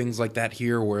similar things like that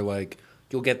here, where like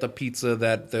you'll get the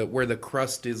pizza where the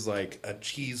crust is like a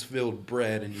cheese-filled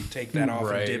bread, and you take that off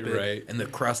and dip it, and the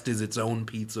crust is its own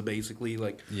pizza, basically.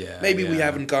 Like, maybe we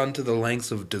haven't gone to the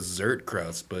lengths of dessert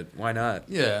crust, but why not?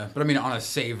 Yeah, but I mean, on a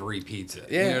savory pizza.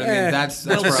 Yeah, you know what I mean? That's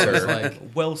where I was like,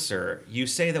 Well, sir, you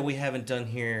say that we haven't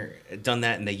done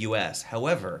that in the U.S.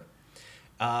 However,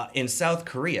 in South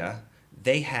Korea,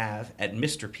 they have at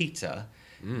Mr. Pizza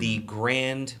the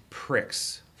Grand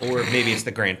Prix, or maybe it's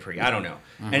the Grand Prix. I don't know.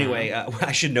 Anyway,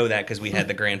 I should know that because we had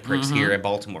the Grand Prix here in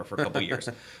Baltimore for a couple years.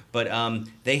 But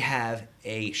they have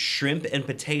a shrimp and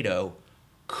potato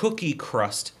cookie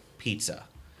crust pizza.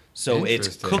 So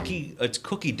it's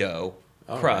cookie dough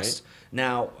crust. Right.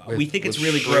 Now we think it's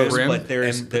really shrimp gross, but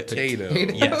there's and potato.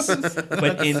 Yes,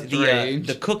 but in strange.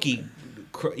 the cookie,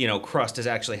 crust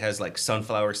actually has like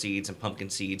sunflower seeds and pumpkin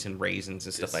seeds and raisins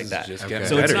and stuff like that. just getting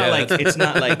So it's better.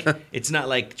 not it's not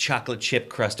like chocolate chip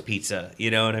crust pizza.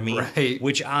 You know what I mean? Right.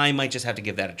 Which I might just have to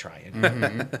give that a try.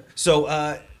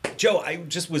 So, Joe, I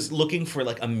just was looking for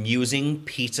like amusing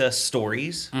pizza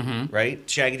stories. Right,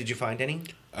 Shaggy, did you find any?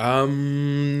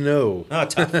 No. Oh,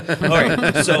 tough. All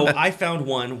right. So I found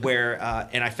one where,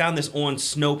 and I found this on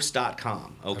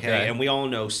Snopes.com. Okay? And we all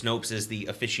know Snopes is the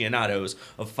aficionados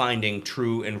of finding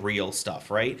true and real stuff,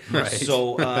 right? Right.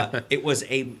 So it was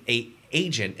an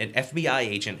FBI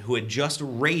agent who had just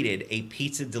raided a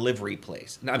pizza delivery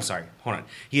place. No, I'm sorry. Hold on.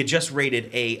 He had just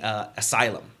raided a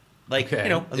asylum, like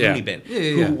a loony bin,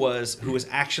 who was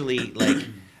actually like.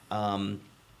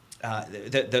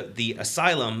 The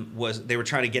asylum they were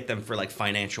trying to get them for like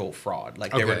financial fraud.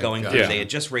 Like they were going through, they had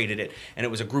just raided it, and it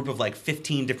was a group of like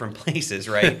 15 different places,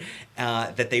 right?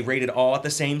 That they raided all at the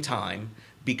same time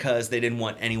because they didn't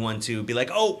want anyone to be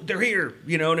like, oh, they're here,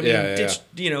 you know what I mean?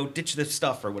 Ditch the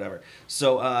stuff or whatever.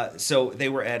 So they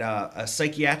were at a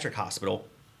psychiatric hospital.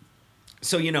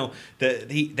 So,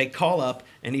 they call up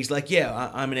and he's like,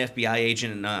 yeah, I'm an FBI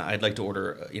agent and I'd like to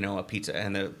order, a pizza.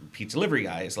 And the pizza delivery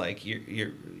guy is like,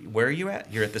 you're where are you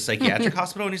at? You're at the psychiatric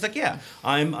hospital? And he's like, yeah,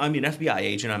 I'm an FBI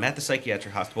agent. I'm at the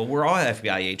psychiatric hospital. We're all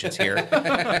FBI agents here.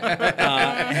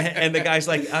 And the guy's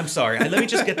like, I'm sorry. Let me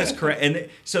just get this correct. And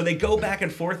so they go back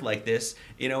and forth like this,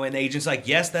 and the agent's like,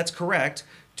 yes, that's correct.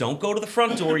 Don't go to the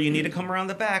front door. You need to come around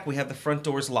the back. We have the front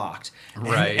doors locked.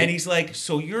 Right. And he's like,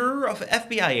 so you're an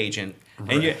FBI agent.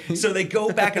 Right. And so they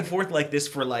go back and forth like this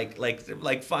for like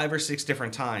 5 or 6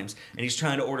 different times. And he's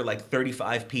trying to order like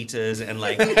 35 pizzas and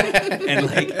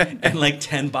like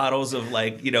 10 bottles of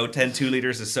 10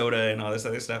 2-liters of soda and all this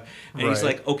other stuff. And he's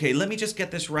like, okay, let me just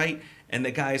get this right. And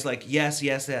the guy's like, yes.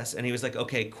 And he was like,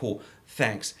 okay, cool.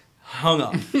 Thanks. Hung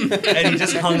up. And he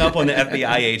just hung up on the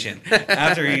FBI agent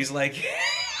after he's like...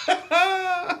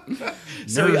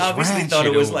 So he obviously thought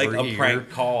it was like a prank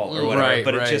call or whatever,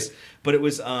 but it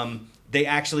was they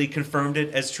actually confirmed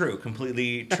it as true,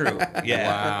 completely true.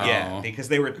 Yeah, yeah, because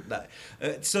they were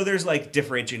so there's like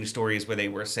differentiating stories where they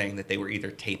were saying that they were either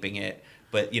taping it,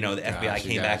 but the FBI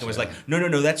came back and was like,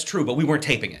 no, that's true, but we weren't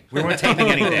taping it. We weren't taping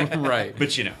anything. Right.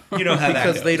 But you know how that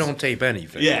goes. Because they don't tape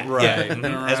anything. Yeah, right. Yeah.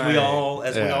 Mhm. As we all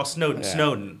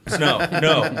Snowden,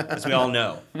 as we all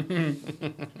know.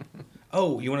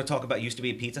 Oh, you want to talk about used to be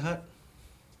a Pizza Hut?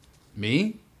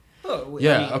 Me? Oh,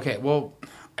 Yeah, okay. Well,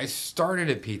 I started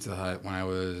at Pizza Hut when I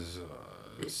was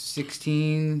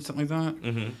 16, something like that.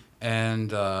 Mm-hmm.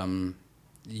 And,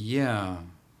 yeah.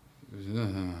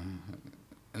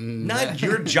 Not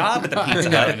your job at the Pizza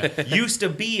Hut. Used to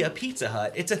be a Pizza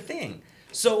Hut. It's a thing.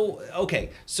 So,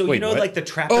 okay. So, Wait, what? like the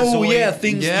trapezoid. Oh, yeah,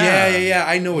 things. Yeah.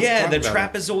 I know what you're talking the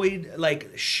about. trapezoid,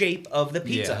 like, shape of the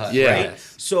Pizza Yes. Hut, Yeah. right?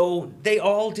 So, they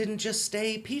all didn't just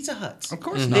stay Pizza Huts. Of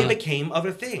course They not. became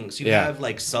other things. You Yeah. have,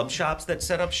 like, sub-shops that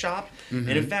set up shop. And,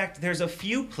 in fact, there's a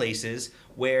few places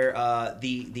where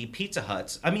the Pizza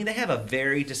Huts, I mean, they have a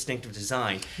very distinctive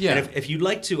design. Yeah. And if you'd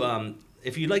like to...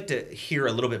 If you'd like to hear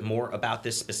a little bit more about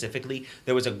this specifically,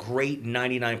 there was a great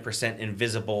 99%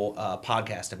 Invisible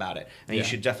podcast about it. And you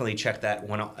should definitely check that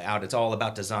one out. It's all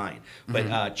about design.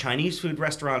 But Chinese food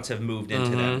restaurants have moved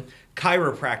into them.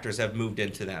 Chiropractors have moved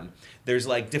into them. There's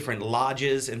like different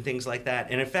lodges and things like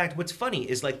that. And in fact, what's funny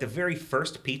is like the very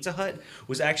first Pizza Hut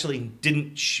was actually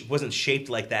wasn't shaped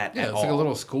like that Yeah, at it's all. like a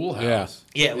little schoolhouse.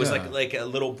 Yeah, it was like a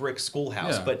little brick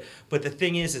schoolhouse. Yeah. But the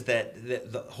thing is that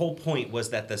the whole point was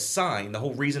that the sign, the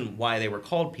whole reason why they were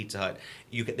called Pizza Hut,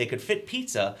 they could fit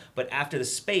pizza, but after the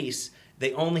space,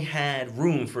 they only had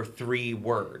room for 3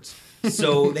 words.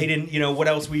 So they didn't, what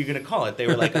else were you going to call it? They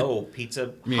were like, oh,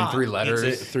 Pizza You mean Hut, 3 letters?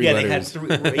 Pizza. 3 yeah, letters.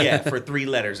 they had for 3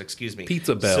 letters, excuse me.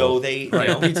 Pizza Bell. So they,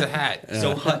 Pizza Hat.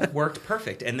 so Hut worked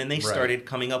perfect, and then they started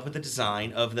coming up with the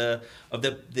design of the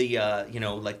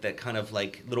like the kind of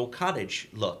like little cottage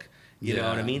look. You know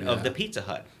what I mean? Of the Pizza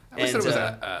Hut. I wish And, there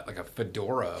was like a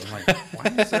fedora. I'm like,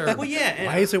 why is there? well, yeah. And,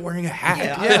 Why is it wearing a hat?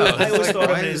 yeah, I always like, thought of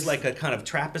why it is- as like a kind of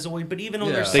trapezoid, but even on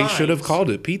Yeah. their They signs, should have called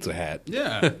it Pizza Hat.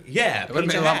 Yeah. Yeah, It would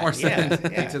Pizza make a lot Hat, more sense. Yeah,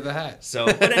 yeah. Pizza the Hat. So,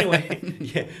 but anyway,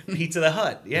 yeah, Pizza the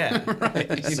Hut, yeah.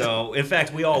 Right. So, in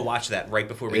fact, we all watched that right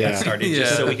before we Yeah. got started,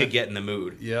 just Yeah. so we could get in the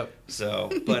mood. Yep. So,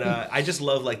 but I just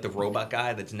love like the robot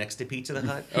guy that's next to Pizza the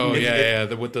Hut. Oh If- yeah, if-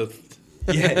 yeah. With the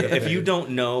yeah. If you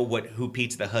don't know who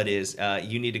Pizza the Hut is,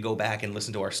 you need to go back and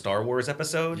listen to our Star Wars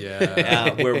episode, Yeah.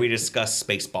 where we discuss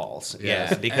Spaceballs.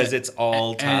 Yes. Yeah, because And- it's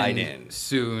all tied and in.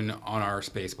 soon on our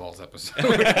Spaceballs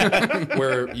episode.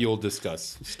 where you'll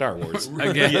discuss Star Wars.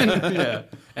 Again. Yeah.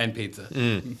 And pizza.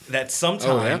 That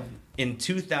sometime Oh, in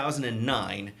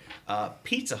 2009,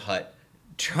 Pizza Hut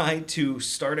tried to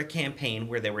start a campaign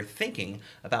where they were thinking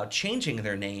about changing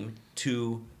their name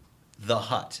to The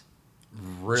Hut.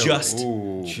 Really? Just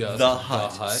Just The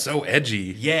Hut. So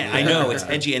edgy. Yeah, I know it's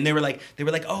edgy, and they were like,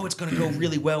 oh, it's gonna go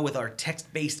really well with our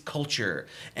text-based culture,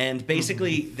 and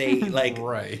basically they like,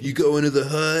 Right. You go into the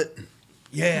hut.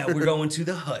 yeah, we're going to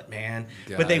the Hut, man.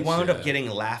 But they wound up Gotcha. getting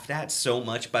laughed at so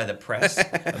much by the press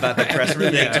about the press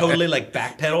release. They totally like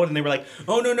backpedaled, and they were like,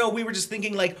 oh no, we were just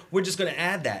thinking like we're just gonna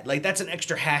add that, like that's an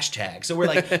extra hashtag. So we're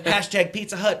like hashtag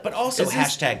Pizza Hut, but also Is this-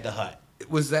 hashtag the Hut.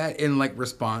 Was that in like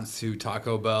response to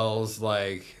Taco Bell's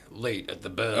like late at the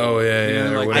bell? Oh, yeah,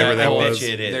 yeah, or whatever I that bet was. you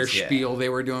it is, Their yeah. spiel they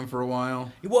were doing for a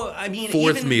while. Well, I mean,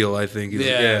 Fourth even, meal, I think. Is,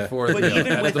 Yeah, fourth But meal.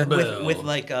 even At the bell. with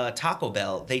like Taco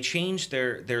Bell, they changed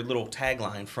their little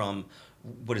tagline from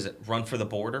what is it, "Run for the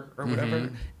Border" or whatever,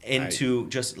 into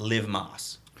just "Live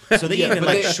Mas." So they even but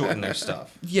like they- shorten their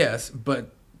stuff. Yes,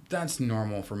 but that's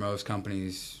normal for most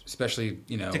companies, espally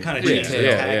To kind of retail. change their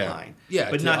Yeah. tagline, Yeah,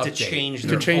 but to not to update. change to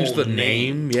their change whole the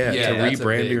name, yeah, Yeah, to that's a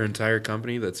rebrand big- your entire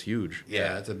company, that's huge.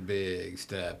 Yeah, that's a big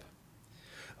step.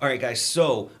 All right, guys.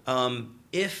 So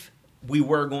if we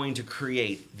were going to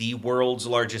create the world's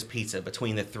largest pizza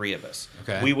between the three of us,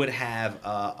 Okay. we would have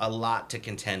a lot to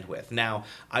contend with. Now,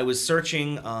 I was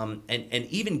searching, and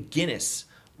even Guinness.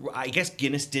 I guess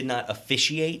Guinness did not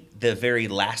officiate the very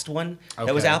last one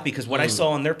that was Okay. out, because what I saw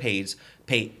on their page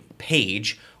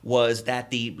was that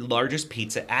the largest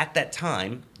pizza at that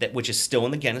time, which is still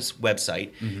on the Guinness website,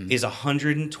 is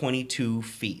 122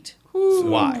 feet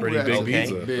wide. Pretty big okay?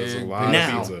 pizza. That's a Big lot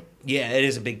Now, of pizza. yeah, it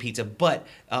is a big pizza. But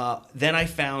then I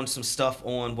found some stuff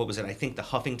on, what was it? I think the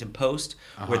Huffington Post,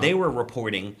 where they were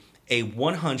reporting a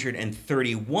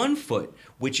 131 foot,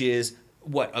 which is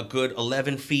what, a good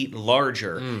 11 feet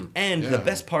larger. And the Yeah.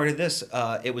 best part of this,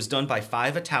 it was done by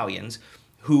 5 Italians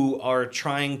who are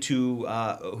trying to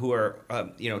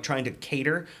trying to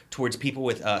cater towards people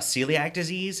with celiac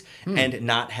disease and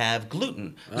not have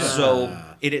gluten. So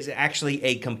it is actually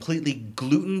a completely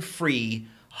gluten-free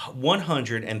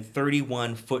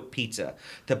 131 foot pizza.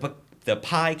 The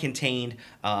pie contained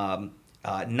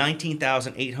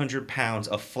 19,800 pounds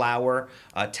of flour,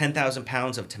 10,000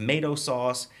 pounds of tomato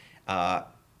sauce,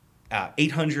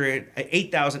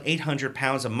 8,800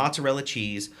 pounds of mozzarella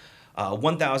cheese,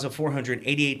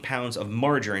 1,488 pounds of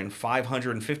margarine,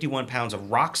 551 pounds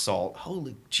of rock salt.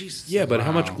 Holy Jesus. Yeah, but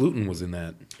how much Wow. gluten was in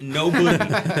that? No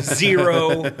gluten.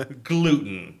 0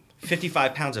 gluten.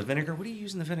 55 pounds of vinegar. What are you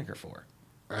using the vinegar for?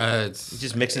 It's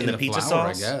Just mixing in the pizza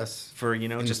flour, sauce? I guess. For, In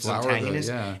the just some flour, tanginess.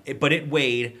 yeah. But it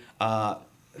weighed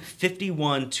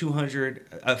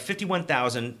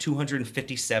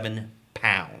 51,257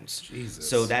 pounds. Jesus.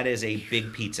 So that is a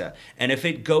big pizza. And if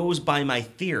it goes by my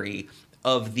theory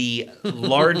of the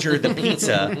larger the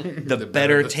pizza, the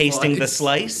better the tasting the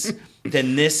slice. slice,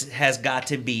 then this has got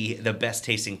to be the best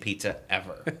tasting pizza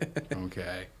ever.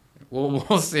 Okay.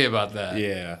 We'll see about that.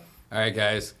 Yeah. All right,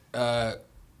 guys.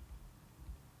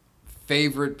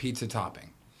 Favorite pizza topping?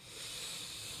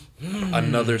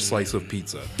 Another slice of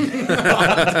pizza.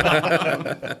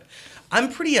 I'm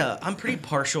pretty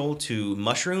partial to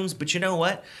mushrooms, but you know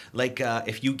what? Like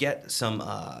if you get some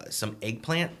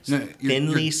eggplant, No,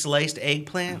 thinly you're- sliced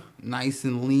eggplant. Nice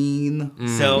and lean.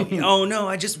 So okay.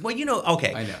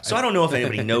 I know. So I don't know if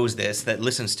anybody knows this that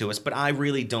listens to us, but I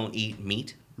really don't eat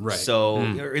meat. Right. So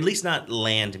or at least not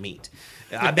land meat.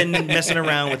 I've been messing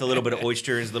around with a little bit of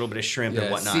oysters, a little bit of shrimp and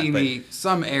whatnot. sea but meat,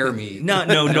 some air meat. no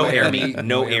air meat.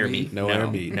 No air meat. No air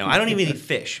meat. No, I don't even eat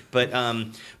fish. But no.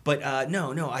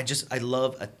 I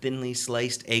love a thinly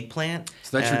sliced eggplant.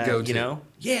 So that's your go-to.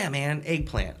 Yeah, man,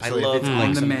 eggplant. So I if love it's like on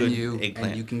the some menu good eggplant.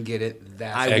 and you can get it.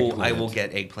 That's I will eggplant.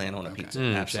 get eggplant on a pizza.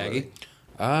 Absolutely.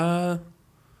 Shaggy.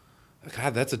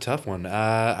 God, that's a tough one.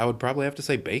 I would probably have to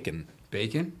say bacon.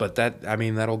 Bacon? But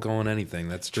that'll go on anything.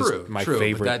 That's just my true,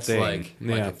 favorite but that's thing.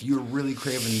 like if you're really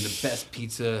craving the best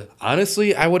pizza.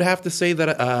 Honestly, I would have to say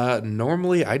that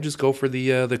normally I just go for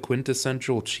the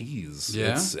quintessential cheese.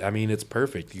 Yeah? It's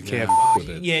perfect. You can't f with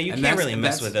it. Yeah, you And can't that's- really and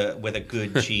mess that's- with a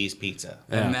good cheese pizza.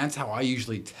 And that's how I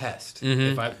usually test.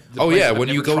 Mm-hmm. The Oh place yeah, I've when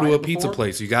you never go to tried a pizza before.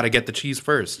 place, you got to get the cheese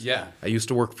first. Yeah. I used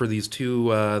to work for these two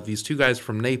guys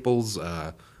from Naples,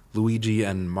 Luigi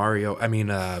and Mario.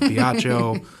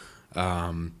 Biagio,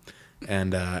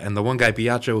 and the one guy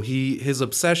Biagio. His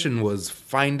obsession was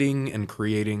finding and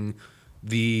creating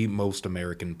the most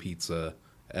American pizza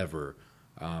ever.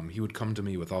 He would come to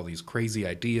me with all these crazy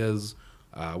ideas.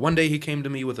 One day he came to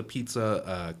me with a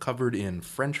pizza covered in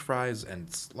French fries and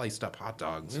sliced up hot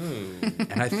dogs.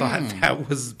 And I thought that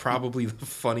was probably the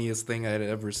funniest thing I'd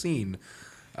ever seen.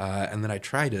 And then I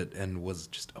tried it and was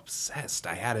just obsessed.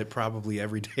 I had it probably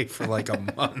every day for like a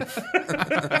month.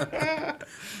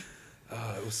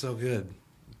 It was so good.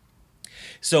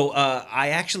 So I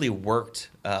actually worked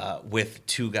with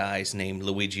two guys named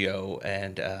Mario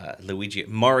and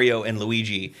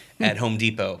Luigi at Home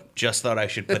Depot. Just thought I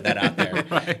should put that out there.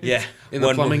 Right. Yeah, In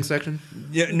the plumbing section?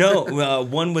 Yeah, no,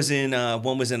 one was in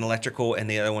electrical and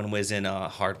the other one was in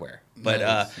hardware. But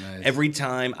Nice. every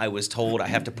time I was told I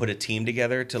have to put a team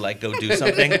together to like go do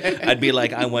something, I'd be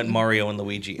like, I want Mario and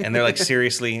Luigi, and they're like,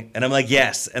 seriously, and I'm like,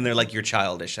 yes, and they're like, you're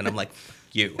childish, and I'm like,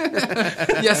 you.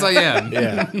 Yes, I am.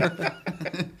 Yeah.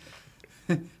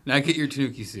 Now get your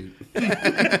Tanuki suit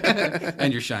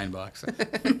and your shine box.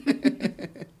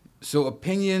 So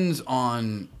opinions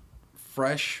on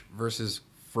fresh versus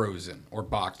frozen or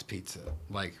boxed pizza,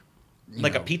 like you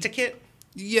Like know, a pizza kit?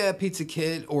 Yeah, pizza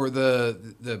kit or the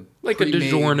Like a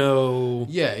pre-made- DiGiorno.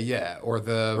 Yeah, or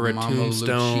the Or a Mama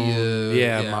Tombstone. Lucia.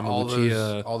 Yeah, Mama all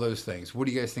Lucia. All those things. What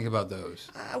do you guys think about those?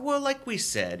 Well, like we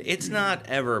said, it's not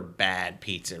ever bad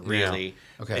pizza, really.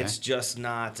 Okay. It's just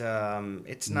not.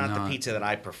 It's not the Not- pizza that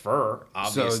I prefer.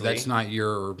 Obviously, So that's not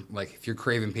your like if you're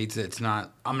craving pizza, it's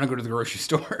not. I'm gonna go to the grocery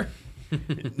store.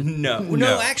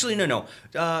 No, actually, no.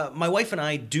 My wife and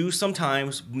I do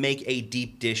sometimes make a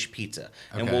deep dish pizza,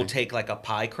 and Okay. we'll take like a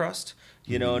pie crust.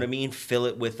 You know what I mean? Fill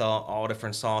it with all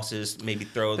different sauces. Maybe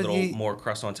throw a But little you- more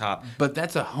crust on top. But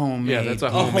that's a homemade. Yeah, that's a A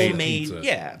homemade homemade, pizza.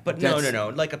 yeah, but That's- no,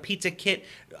 like a pizza kit.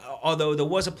 Although there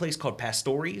was a place called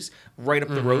Pastori's right up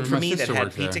the road from My me that sister had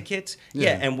worked there. pizza kits. Yeah.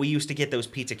 Yeah, and we used to get those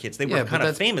pizza kits. They Yeah, were but kind of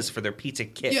that's- famous for their pizza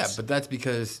kits. Yeah, but that's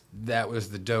because that was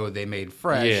the dough they made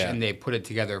fresh, Yeah. and they put it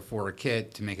together for a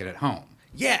kit to make it at home.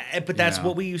 yeah, but that's know?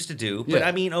 what we used to do. But Yeah.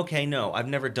 I mean, okay, no, I've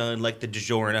never done like the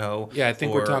DiGiorno. Yeah, I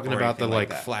think we're talking or about the anything like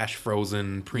that. flash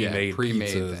frozen pre-made, pre-made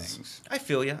pizzas. things. I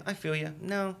feel you.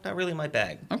 No, not really my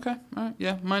bag. Okay, all right,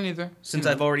 yeah, mine either. Since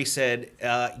I've already said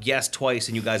yes twice,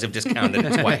 and you guys have discounted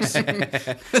it twice.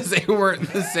 they weren't in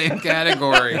the same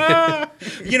category.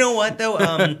 You know what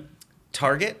though?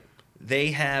 Target,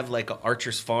 they have like a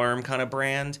Archer's Farm kind of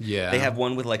brand. Yeah. They have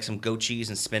one with like some goat cheese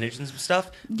and spinach and some stuff.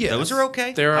 Yes. Those are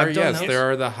okay. There are I've done those. there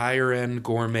are the higher end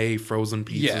gourmet frozen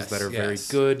pizzas Yes, that are very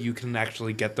yes. good. You can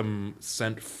actually get them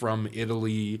sent from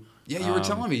Italy. Yeah, you were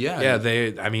telling me, yeah. Yeah,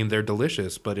 they're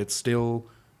delicious, but it's still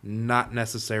not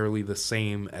necessarily the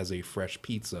same as a fresh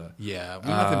pizza. Yeah, well,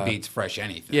 nothing beats fresh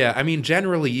anything. Yeah, I mean,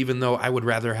 generally, even though I would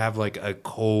rather have like a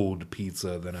cold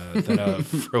pizza than a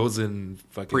frozen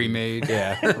fucking Pre-made.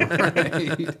 Yeah,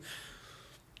 Right.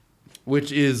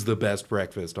 which is the best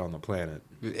breakfast on the planet.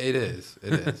 It is.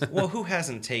 It is. Well, who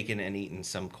hasn't taken and eaten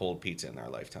some cold pizza in their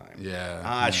lifetime?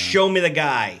 Yeah. Show me the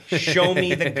guy. Show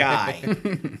me the guy.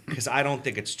 Because I don't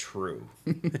think it's true.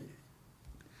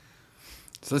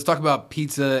 So let's talk about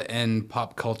pizza and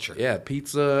pop culture. Yeah,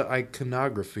 pizza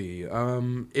iconography.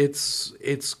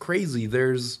 It's crazy.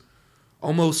 There's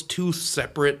almost two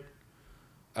separate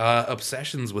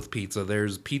obsessions with pizza.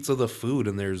 There's pizza the food,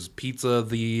 and there's pizza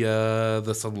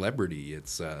the celebrity.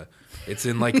 It's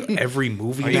in like every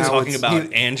movie. Are you now. talking It's-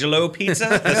 about Angelo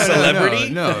Pizza, the celebrity?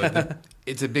 No.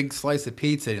 It's a big slice of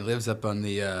pizza, and he lives up on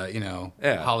the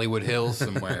Yeah. Hollywood Hills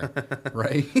somewhere,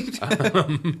 right?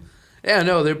 Yeah,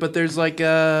 no, but there's like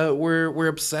we're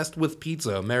obsessed with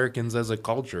pizza. Americans as a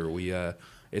culture,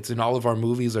 it's in all of our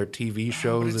movies, our TV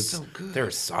shows. it's so good. There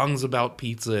are songs about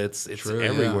pizza. It's True,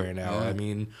 everywhere yeah, now. yeah. I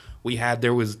mean,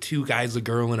 there was two guys, a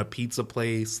girl in a pizza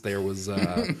place. There was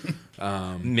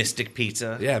Mystic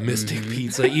Pizza. yeah, Mystic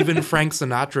Pizza. Even Frank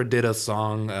Sinatra did a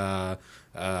song.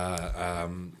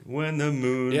 When the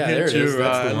moon Yeah, there hits it is. your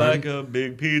That's eye the one. like a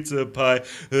big pizza pie,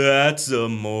 that's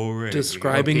amore.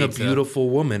 describing a pizza. beautiful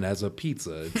woman as a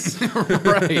pizza. It's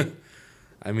Right.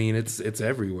 I mean, it's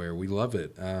everywhere. We love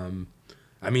it.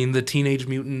 I mean, the Teenage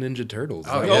Mutant Ninja Turtles.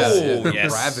 Oh, That yeah. was- Oh,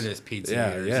 yes. Ravenous pizza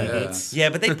Yeah, eaters. yeah. Yeah. Yeah,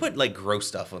 but they put like gross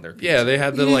stuff on their pizza. Yeah, they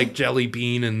had the like jelly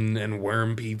bean and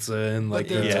worm pizza and But like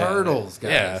they're the, turtles,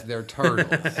 guys. Yeah. They're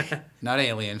turtles. Not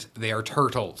aliens. They are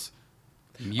turtles.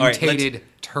 All right, Mutated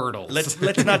turtles.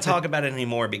 Let's not talk about it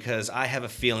anymore because I have a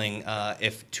feeling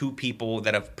if two people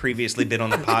that have previously been on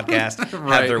the podcast have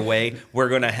Right. their way, we're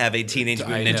going to have a Teenage I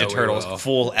Mutant know Ninja we Turtles will.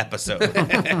 full episode.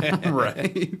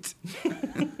 Right.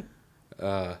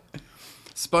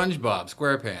 SpongeBob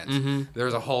SquarePants.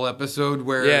 There's a whole episode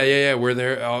where yeah, where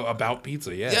they're about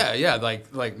pizza. yeah,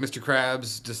 like Mr.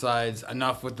 Krabs decides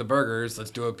enough with the burgers, let's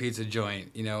do a pizza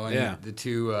joint, you know, and Yeah. the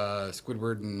two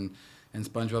Squidward and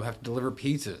SpongeBob have to deliver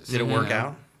pizzas. Did it work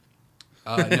out?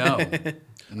 No.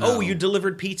 No. Oh, you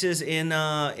delivered pizzas in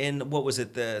what was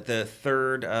it? The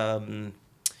third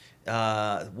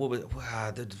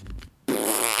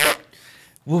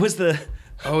what was the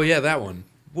Oh yeah, that one.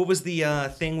 what was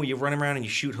the thing where you run around and you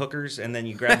shoot hookers and then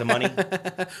you grab the money?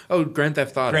 Oh, Grand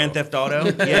Theft Auto. Grand Theft Auto.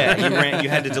 Yeah, you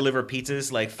had to deliver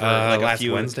pizzas like for like a last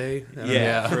few Wednesday.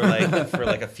 Yeah, for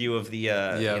like a few of the you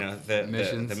know the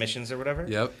Missions. missions or whatever.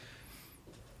 Yep.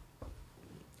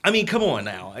 I mean, come on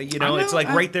now. You know, it's like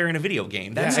right there in a video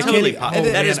game. That's I totally can't- pop. oh,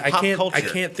 That man, is pop culture. I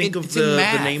can't think of It's in the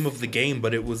math. name of the game,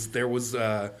 but there was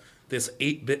this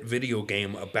 8-bit video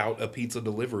game about a pizza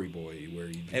delivery boy where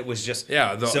you It was just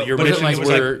Yeah, your but missions it was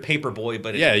were- like Paperboy,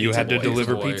 but it's yeah, you Pizza had to Boy.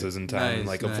 deliver Boy. pizzas in time, and Nice,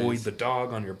 like avoid nice. the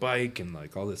dog on your bike and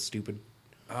like all this stupid.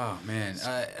 Oh man,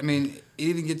 I mean, it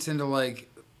even gets into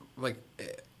like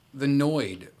the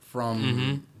Noid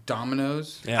from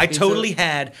Domino's. Yeah. I Pizza. totally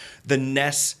had the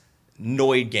NES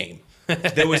Noid game.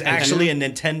 There was actually a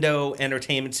Nintendo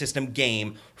Entertainment System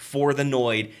game for the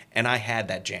Noid, and I had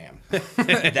that jam.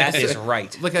 That is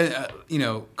right. Like a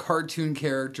cartoon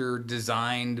character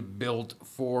designed, built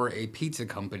for a pizza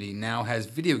company now has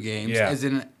video games, Yeah. as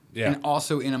in Yeah. and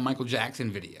also in a Michael Jackson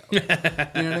video. You know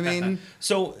what I mean?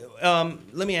 So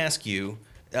let me ask you,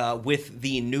 with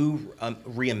the new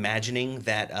reimagining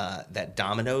that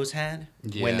Domino's had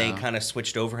when they Yeah. kind of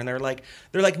switched over, and they're like,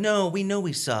 no, we know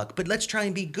we suck, but let's try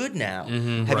and be good now.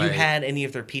 Have you Right. had any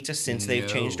of their pizza since they've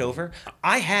changed No. over?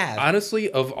 I have. Honestly,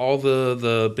 of all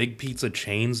the big pizza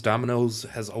chains, Domino's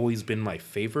has always been my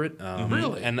favorite.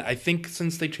 Really? And I think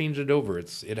since they changed it over,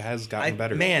 it has gotten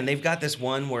better. Man, they've got this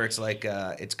one where it's like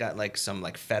it's got like some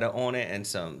like feta on it and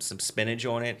some spinach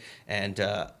on it and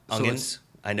onions.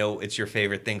 I know it's your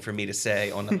favorite thing for me to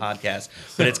say on the podcast,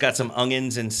 but it's got some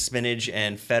onions and spinach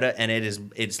and feta, and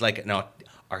it's like an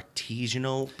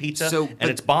artisanal pizza, But- and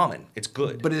it's bombing. It's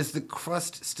good. But is the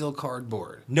crust still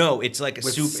cardboard? no, it's like a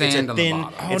With soup. sand It's a on the thin.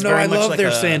 bottom. Oh it's no, very I much love like their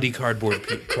a- sandy cardboard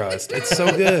crust. It's so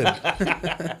good.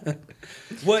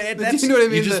 Well, that's You know what I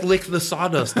mean? You just lick the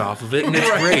sawdust off of it, and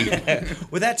it's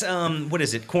great. well, that's what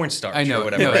is it? Cornstarch. I know. or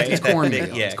whatever. No, right? it's That cornmeal.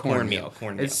 thick- Yeah, It's cornmeal.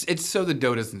 Cornmeal. It's so the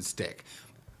dough doesn't stick.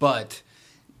 But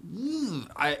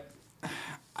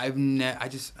I've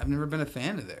never been a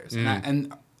fan of theirs,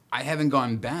 and I haven't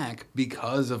gone back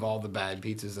because of all the bad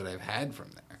pizzas that I've had from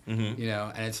there. You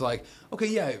know, and it's like, okay,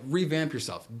 yeah, revamp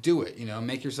yourself, do it. You know,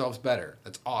 make yourselves better.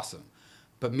 That's awesome.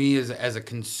 But me as a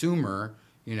consumer,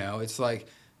 you know, it's like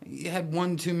you had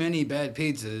one too many bad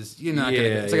pizzas. You're not gonna.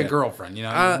 It's like a girlfriend. You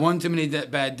know, one too many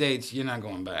bad dates. You're not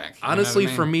going back. You know what I Honestly,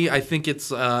 mean? for me, I think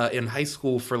it's in high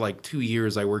school for like 2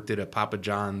 years. I worked at a Papa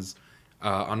John's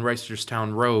on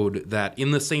Reisterstown Road. That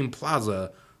in the same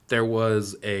plaza there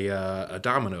was a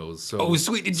Domino's. So, Oh,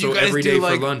 sweet. Did so you guys every do, day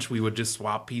like- for lunch we would just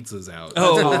swap pizzas out.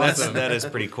 Oh, awesome. that is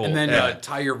pretty cool. And then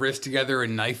tie your wrists together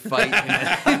and knife fight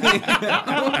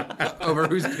over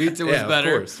whose pizza was yeah,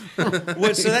 better. of course.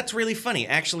 Well, so that's really funny.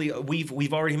 Actually,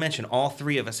 we've already mentioned all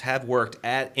three of us have worked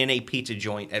in a pizza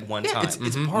joint at one time. it's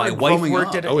part My of wife growing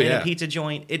worked up. in Oh, a yeah. pizza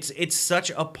joint. It's such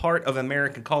a part of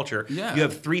American culture. Yeah. You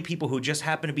have three people who just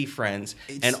happen to be friends,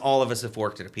 and all of us have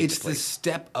worked at a pizza It's the place.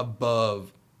 step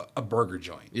above a burger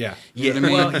joint. Yeah. Yeah, You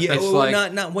know what I mean? well, yeah, It's well,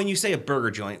 like not when you say a burger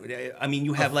joint. I mean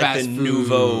you have a like the fast food-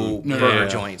 nouveau No, burger yeah.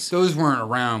 joints. Those weren't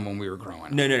around when we were growing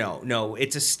up. No.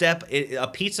 It's a step. A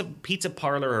pizza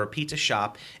parlor or a pizza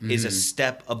shop is a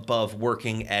step above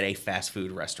working at a fast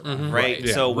food restaurant, right? Right,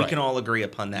 yeah, So we right. can all agree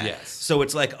upon that. Yes. So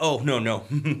it's like, oh no,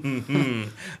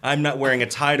 I'm not wearing a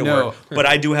tie to No. work, but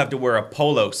I do have to wear a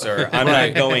polo, sir. I'm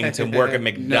not going to work at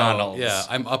No, McDonald's. yeah,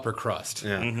 I'm upper crust.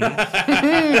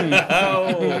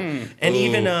 Yeah. And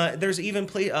even there's even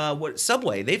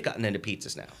Subway. They've gotten into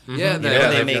pizzas now. Yeah, they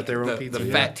they've make got their own the pizza.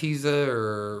 Fat Teaser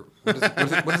or what is it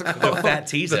The called? Fat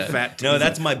Teaser. The Fat No, Teaser.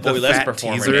 that's my The Boy Les Fat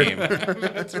performer Teaser. name.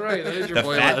 That's right. That is your The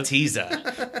boy Fat Les.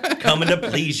 Teaser. Coming to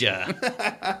please ya.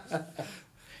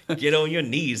 Get on your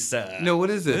knees, sir. No, what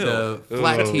is it? The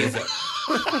flat teaser.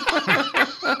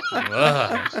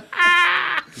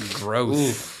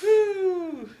 Gross.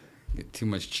 Get too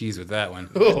much cheese with that one.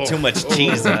 Too much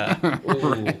cheese.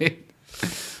 Right.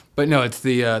 But no, it's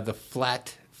the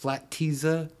flat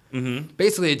teaser. Mm-hmm.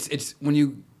 Basically, it's when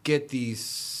you get the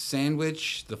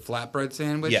sandwich, the flatbread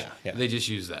sandwich. Yeah. They just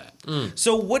use that.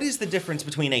 So what is the difference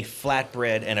between a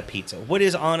flatbread and a pizza? What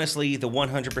is honestly the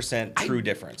 100% true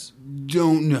difference?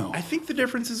 Don't know. I think the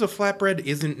difference is a flatbread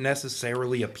isn't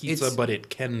necessarily a pizza, It's- but it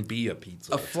can be a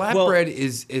pizza. A flatbread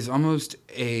is almost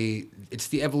it's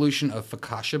the evolution of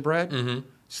focaccia bread. Mm-hmm.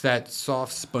 It's that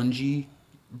soft, spongy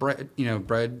bread,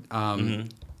 bread.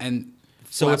 And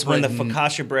So it's when the flatbread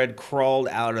focaccia bread crawled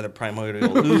out of the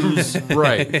primordial ooze.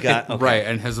 right, Okay. right,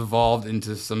 and has evolved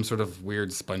into some sort of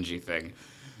weird spongy thing.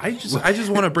 I just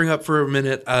want to bring up for a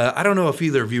minute. I don't know if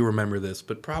either of you remember this,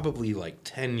 but probably like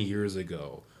 10 years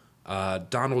ago,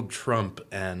 Donald Trump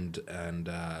and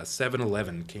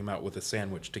 7-Eleven came out with a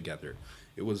sandwich together.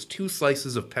 It was 2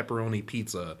 slices of pepperoni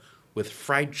pizza with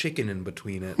fried chicken in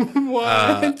between it,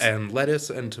 and lettuce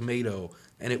and tomato.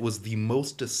 And it was the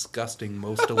most disgusting,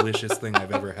 most delicious thing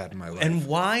I've ever had in my life. And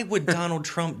why would Donald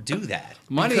Trump do that?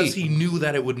 Money. Because he knew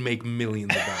that it would make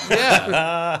millions of dollars.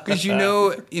 Yeah, because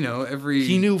every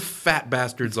He knew fat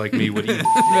bastards like me would eat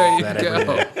There you that every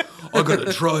go. day. I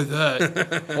gotta try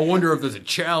that. I wonder if there's a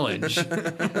challenge.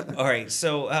 All right,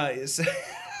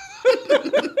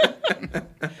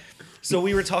 so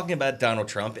we were talking about Donald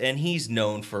Trump, and he's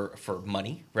known for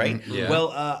money, right? Yeah.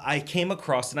 Well, I came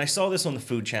across, and I saw this on the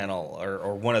Food Channel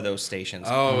or one of those stations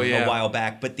yeah. a while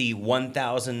back, but the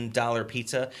 $1,000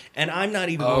 pizza, and I'm not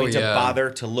even going to yeah. bother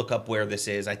to look up where this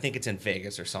is. I think it's in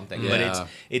Vegas or something, but Yeah.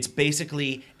 it's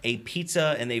basically a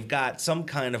pizza, and they've got some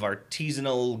kind of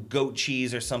artisanal goat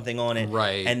cheese or something on it,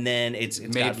 Right. And then it's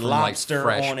Made got from lobster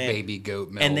like fresh on it, baby goat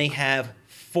milk. and they have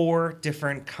 4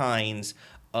 different kinds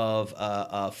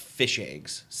of fish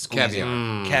eggs. Squeeze it.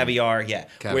 Caviar, yeah.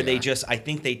 Where they Caviar. I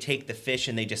think they take the fish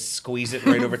and they just squeeze it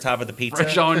right over top of the pizza.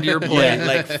 fresh onto your plate. Yeah,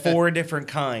 like 4 different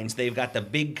kinds. They've got the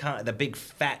big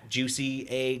fat juicy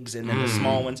eggs, and then the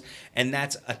small ones, and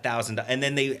that's $1,000. And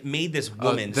then they made this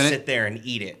woman then sit there and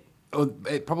eat it. Oh,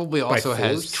 it probably also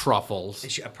has force?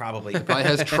 truffles. Probably. Probably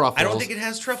has truffles. I don't think it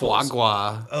has truffles. Foie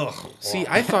gras. Ugh. See,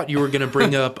 I thought you were going to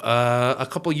bring up a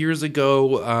couple years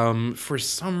ago. For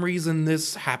some reason,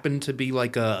 this happened to be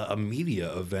like a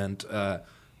media event.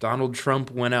 Donald Trump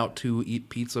went out to eat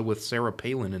pizza with Sarah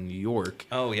Palin in New York.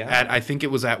 Oh, yeah? I think it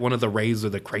was at one of the Rays or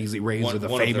the Crazy Rays One or the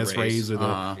of the famous Rays. Rays or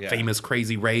the Yeah. famous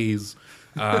Crazy Rays.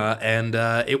 And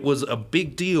it was a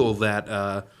big deal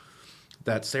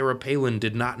that Sarah Palin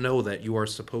did not know that you are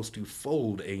supposed to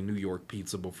fold a New York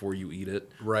pizza before you eat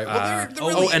it. Right. Well, they're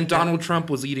really- and Donald Trump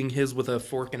was eating his with a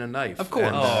fork and a knife. Of course.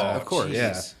 And, Of course.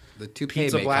 Yeah. The toupee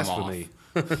Pizza may blasphemy.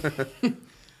 come off.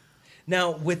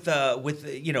 Now, with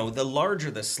the larger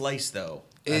the slice, though,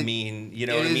 It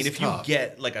is if tough. you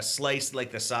get like a slice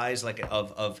like the size like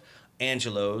of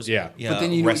Angelo's, Yeah. But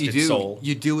then you know what Rested you do. Soul,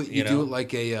 You do it. You know? do it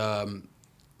like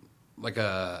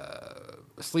a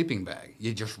sleeping bag.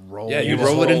 You just roll. Yeah, you just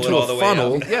roll it roll into it all a the way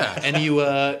funnel. up. Yeah. And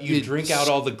you drink out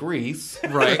all the grease.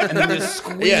 right, and then just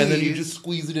squeeze. Yeah, and then you just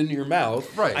squeeze it into your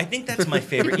mouth. right. I think that's my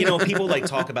favorite. People like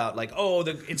talk about like,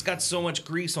 it's got so much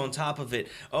grease on top of it.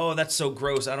 Oh, that's so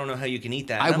gross. I don't know how you can eat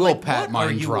that. I And I'm will like, pat what are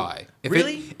mine you- dry.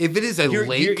 Really? If it is a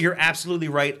lake, You're absolutely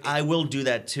right. I will do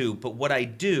that too. But what I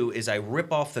do is I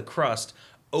rip off the crust,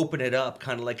 open it up,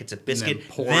 kind of like it's a biscuit.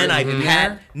 pour Then it I in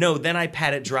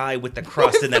pat it dry with the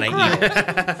crust, and then I eat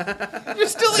it. you're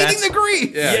still That's- eating the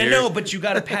grease. Yeah, no, but you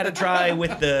got to pat it dry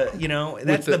with the,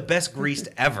 that's the best grease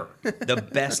ever. The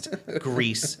best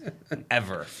grease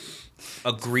ever.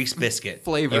 A grease biscuit.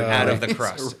 Flavor out of the grease.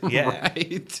 crust. Yeah.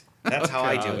 Right. That's how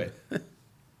I do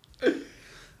it.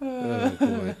 Oh,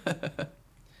 boy.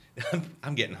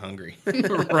 I'm getting hungry.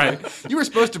 right. You were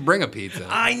supposed to bring a pizza.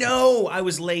 I know. I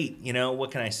was late. What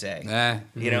can I say?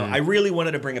 I really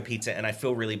wanted to bring a pizza, and I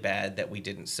feel really bad that we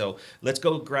didn't. So let's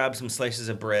go grab some slices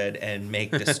of bread and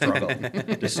make the struggle.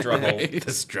 The struggle.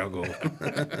 The struggle.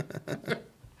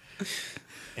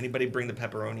 Anybody bring the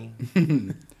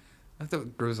pepperoni? I thought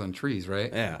it grows on trees,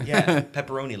 right? Yeah. Yeah,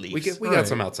 pepperoni leaves. We Right. got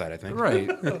some outside, I think. Right.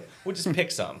 We'll just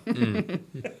pick some.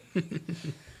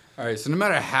 All right. So no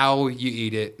matter how you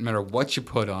eat it, no matter what you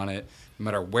put on it, no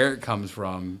matter where it comes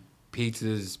from,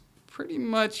 pizza's pretty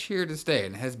much here to stay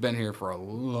and has been here for a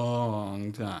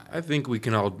long time. I think we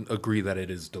can all agree that it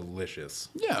is delicious.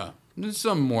 Yeah. There's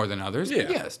some more than others. Yeah.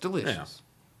 But yes, delicious.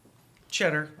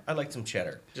 Cheddar. I like some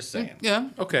cheddar. Just saying. Yeah.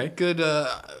 Okay. Good.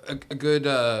 A good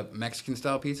Mexican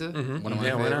style pizza. One of my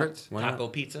Yeah, why not? favorites. Why not? Taco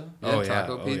pizza. Yeah, Oh, yeah.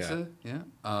 taco Oh, pizza. Yeah.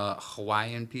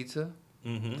 Hawaiian pizza.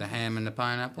 The ham and the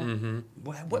pineapple.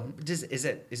 What does is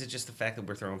it just the fact that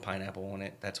we're throwing pineapple on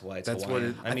it? That's why it's That's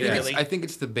Hawaiian? what I mean, think really, I think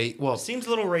it's the bait. Well, seems a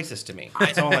little racist to me.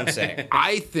 That's all I'm saying.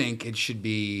 I think it should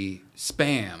be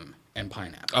Spam and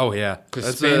pineapple. Oh yeah, 'Cause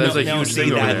that's Spam a No, huge see,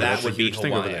 thing over there. that That's would a be huge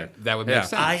thing over Hawaiian. there. That would Yeah. make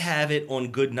sense. I have it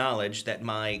on good knowledge that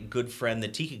my good friend, the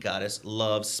Tiki Goddess,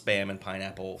 loves Spam and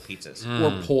pineapple pizzas.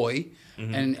 Or poi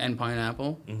and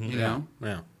pineapple. You know.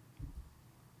 Yeah.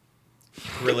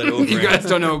 Grill it over. You guys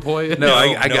don't know what poi is? No,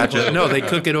 I no got you. clue. No, they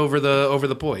cook it over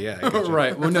the poi. Yeah. I gotcha.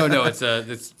 Right. Well, no. It's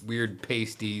this weird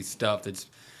pasty stuff that's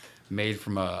made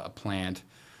from a plant.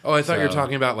 Oh, I thought you were So-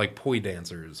 talking about like poi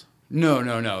dancers. No.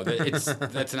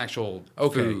 That's an actual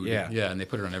Okay, food. yeah. and they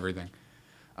put it on everything.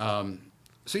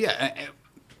 So yeah,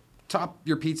 top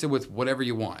your pizza with whatever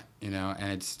you want, and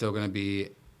it's still going to be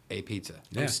a pizza.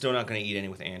 I'm still not going to eat any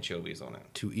with anchovies on it.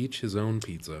 To each his own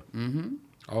pizza. Mm-hmm.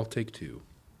 I'll take 2.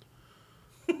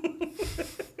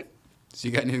 So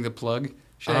you got anything to plug,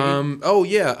 Shaggy? Oh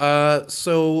yeah.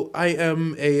 So I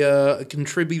am a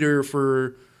contributor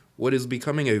for what is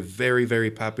becoming a very, very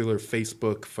popular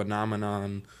Facebook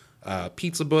phenomenon,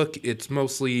 Pizza Book. It's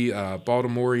mostly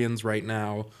Baltimoreans right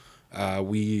now.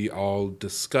 We all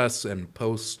discuss and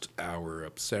post our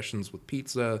obsessions with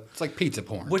pizza. It's like pizza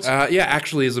porn. Yeah,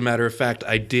 actually, as a matter of fact,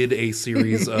 I did a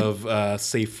series of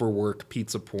safe for work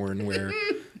pizza porn where,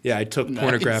 yeah, I took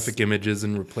pornographic images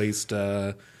and replaced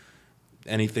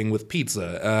anything with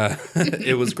pizza.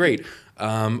 It was great.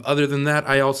 Other than that,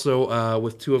 I also,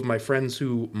 with 2 of my friends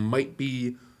who might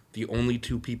be the only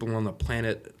 2 people on the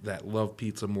planet that love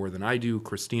pizza more than I do,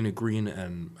 Christina Green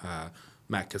and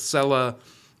Matt Casella.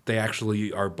 They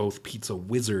actually are both pizza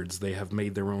wizards. They have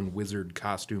made their own wizard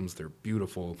costumes. They're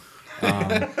beautiful.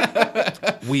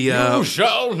 You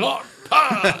shall not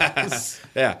pass.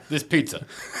 Yeah. This pizza.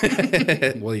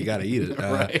 Well, you got to eat it.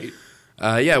 Right.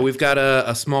 Yeah, we've got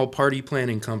a small party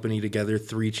planning company together,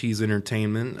 3 Cheese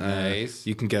Entertainment. Nice.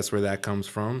 You can guess where that comes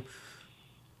from.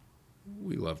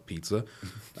 We love pizza.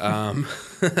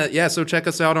 Yeah, so check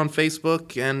us out on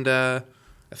Facebook, and I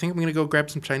think I'm going to go grab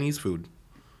some Chinese food.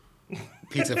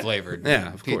 Pizza flavored.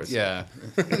 Yeah, of course. Yeah.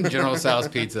 General Tso's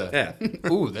pizza. Yeah.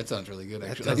 Ooh, that sounds really good,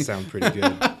 That actually. does sound pretty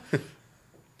good.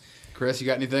 Chris, you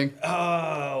got anything?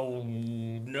 Oh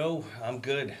no, I'm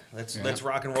good. Let's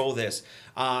rock and roll this.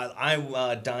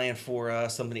 I'm dying for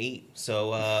something to eat.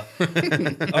 So, all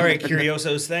right,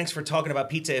 Curiosos, thanks for talking about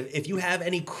pizza. If you have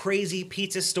any crazy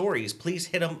pizza stories, please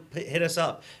hit us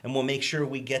up, and we'll make sure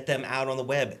we get them out on the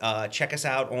web. Check us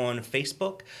out on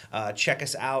Facebook. Check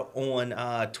us out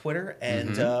on Twitter,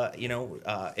 and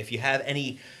if you have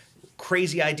any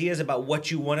crazy ideas about what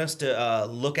you want us to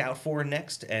look out for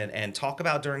next and talk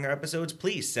about during our episodes,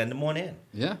 please send them on in.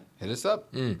 Yeah, hit us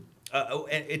up. And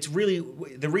it's really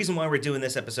the reason why we're doing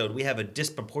this episode. We have a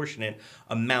disproportionate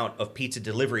amount of pizza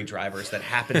delivery drivers that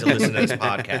happen to listen to this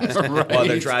podcast while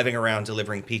they're driving around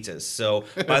delivering pizzas. So,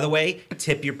 by the way,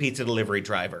 tip your pizza delivery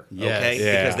driver, Yes. okay?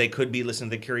 Yeah. Because they could be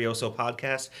listening to the Curioso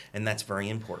podcast, and that's very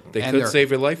important. They And could they're- save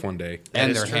your life one day.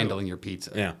 And is they're true. handling your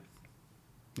pizza. Yeah.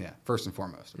 Yeah, first and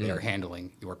foremost. They are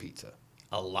handling your pizza.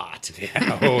 A lot.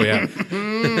 Oh, yeah.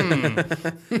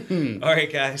 All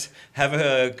right, guys. Have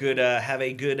a good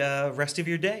rest of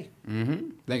your day.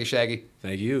 Thank you, Shaggy.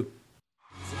 Thank you.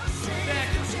 Back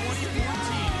in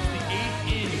 2014, the 8th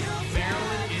inning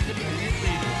Maryland Independent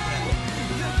Baseball Festival.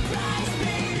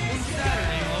 On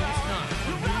Saturday, August 9th,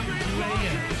 from noon to 2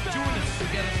 a.m., join us to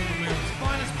get us some of Maryland's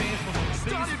finest bands from one of the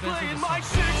biggest events of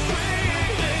the summer.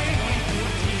 2014,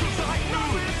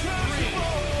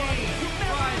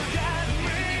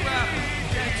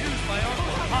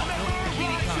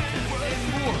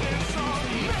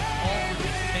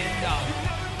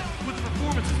 with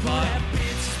performances by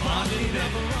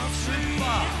Spontaneous, Strip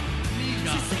Bob,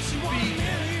 Nika,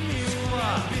 Vegan,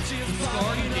 Squad,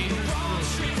 Scarred and Dangerous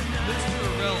Thrill, Mr.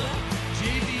 Arella,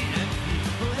 JVMP,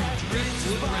 Drip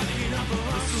Wood Renegade,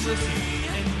 Mr. Lissy,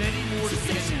 and many more to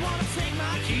get in. The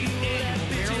 8th annual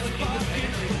Maryland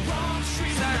Independent Baseball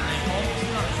Saturday, August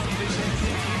 9th, Division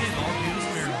 15 in Arcus,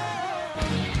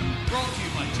 Maryland. Brought to you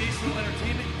by Jason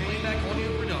Entertainment and Playback Audio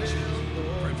Productions.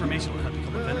 For information on how to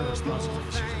become a vendor or sponsor for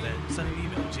this year's event, send an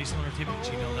email to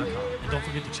jasonentertainment@gmail.com. And don't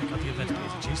forget to check out the events page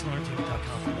at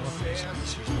jasonentertainment.com for more information on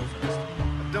this year's World Fest. I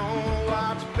don't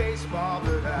watch baseball,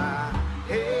 but I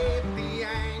hate the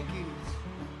Yankees.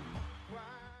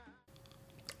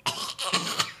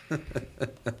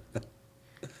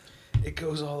 It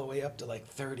goes all the way up to like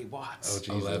 30 watts. Oh,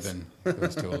 Jesus. 11.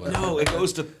 Goes to 11. No, it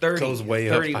goes to 30. Goes way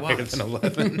 30 up higher watts. than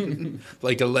 11.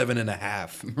 Like 11 and a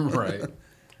half. Right.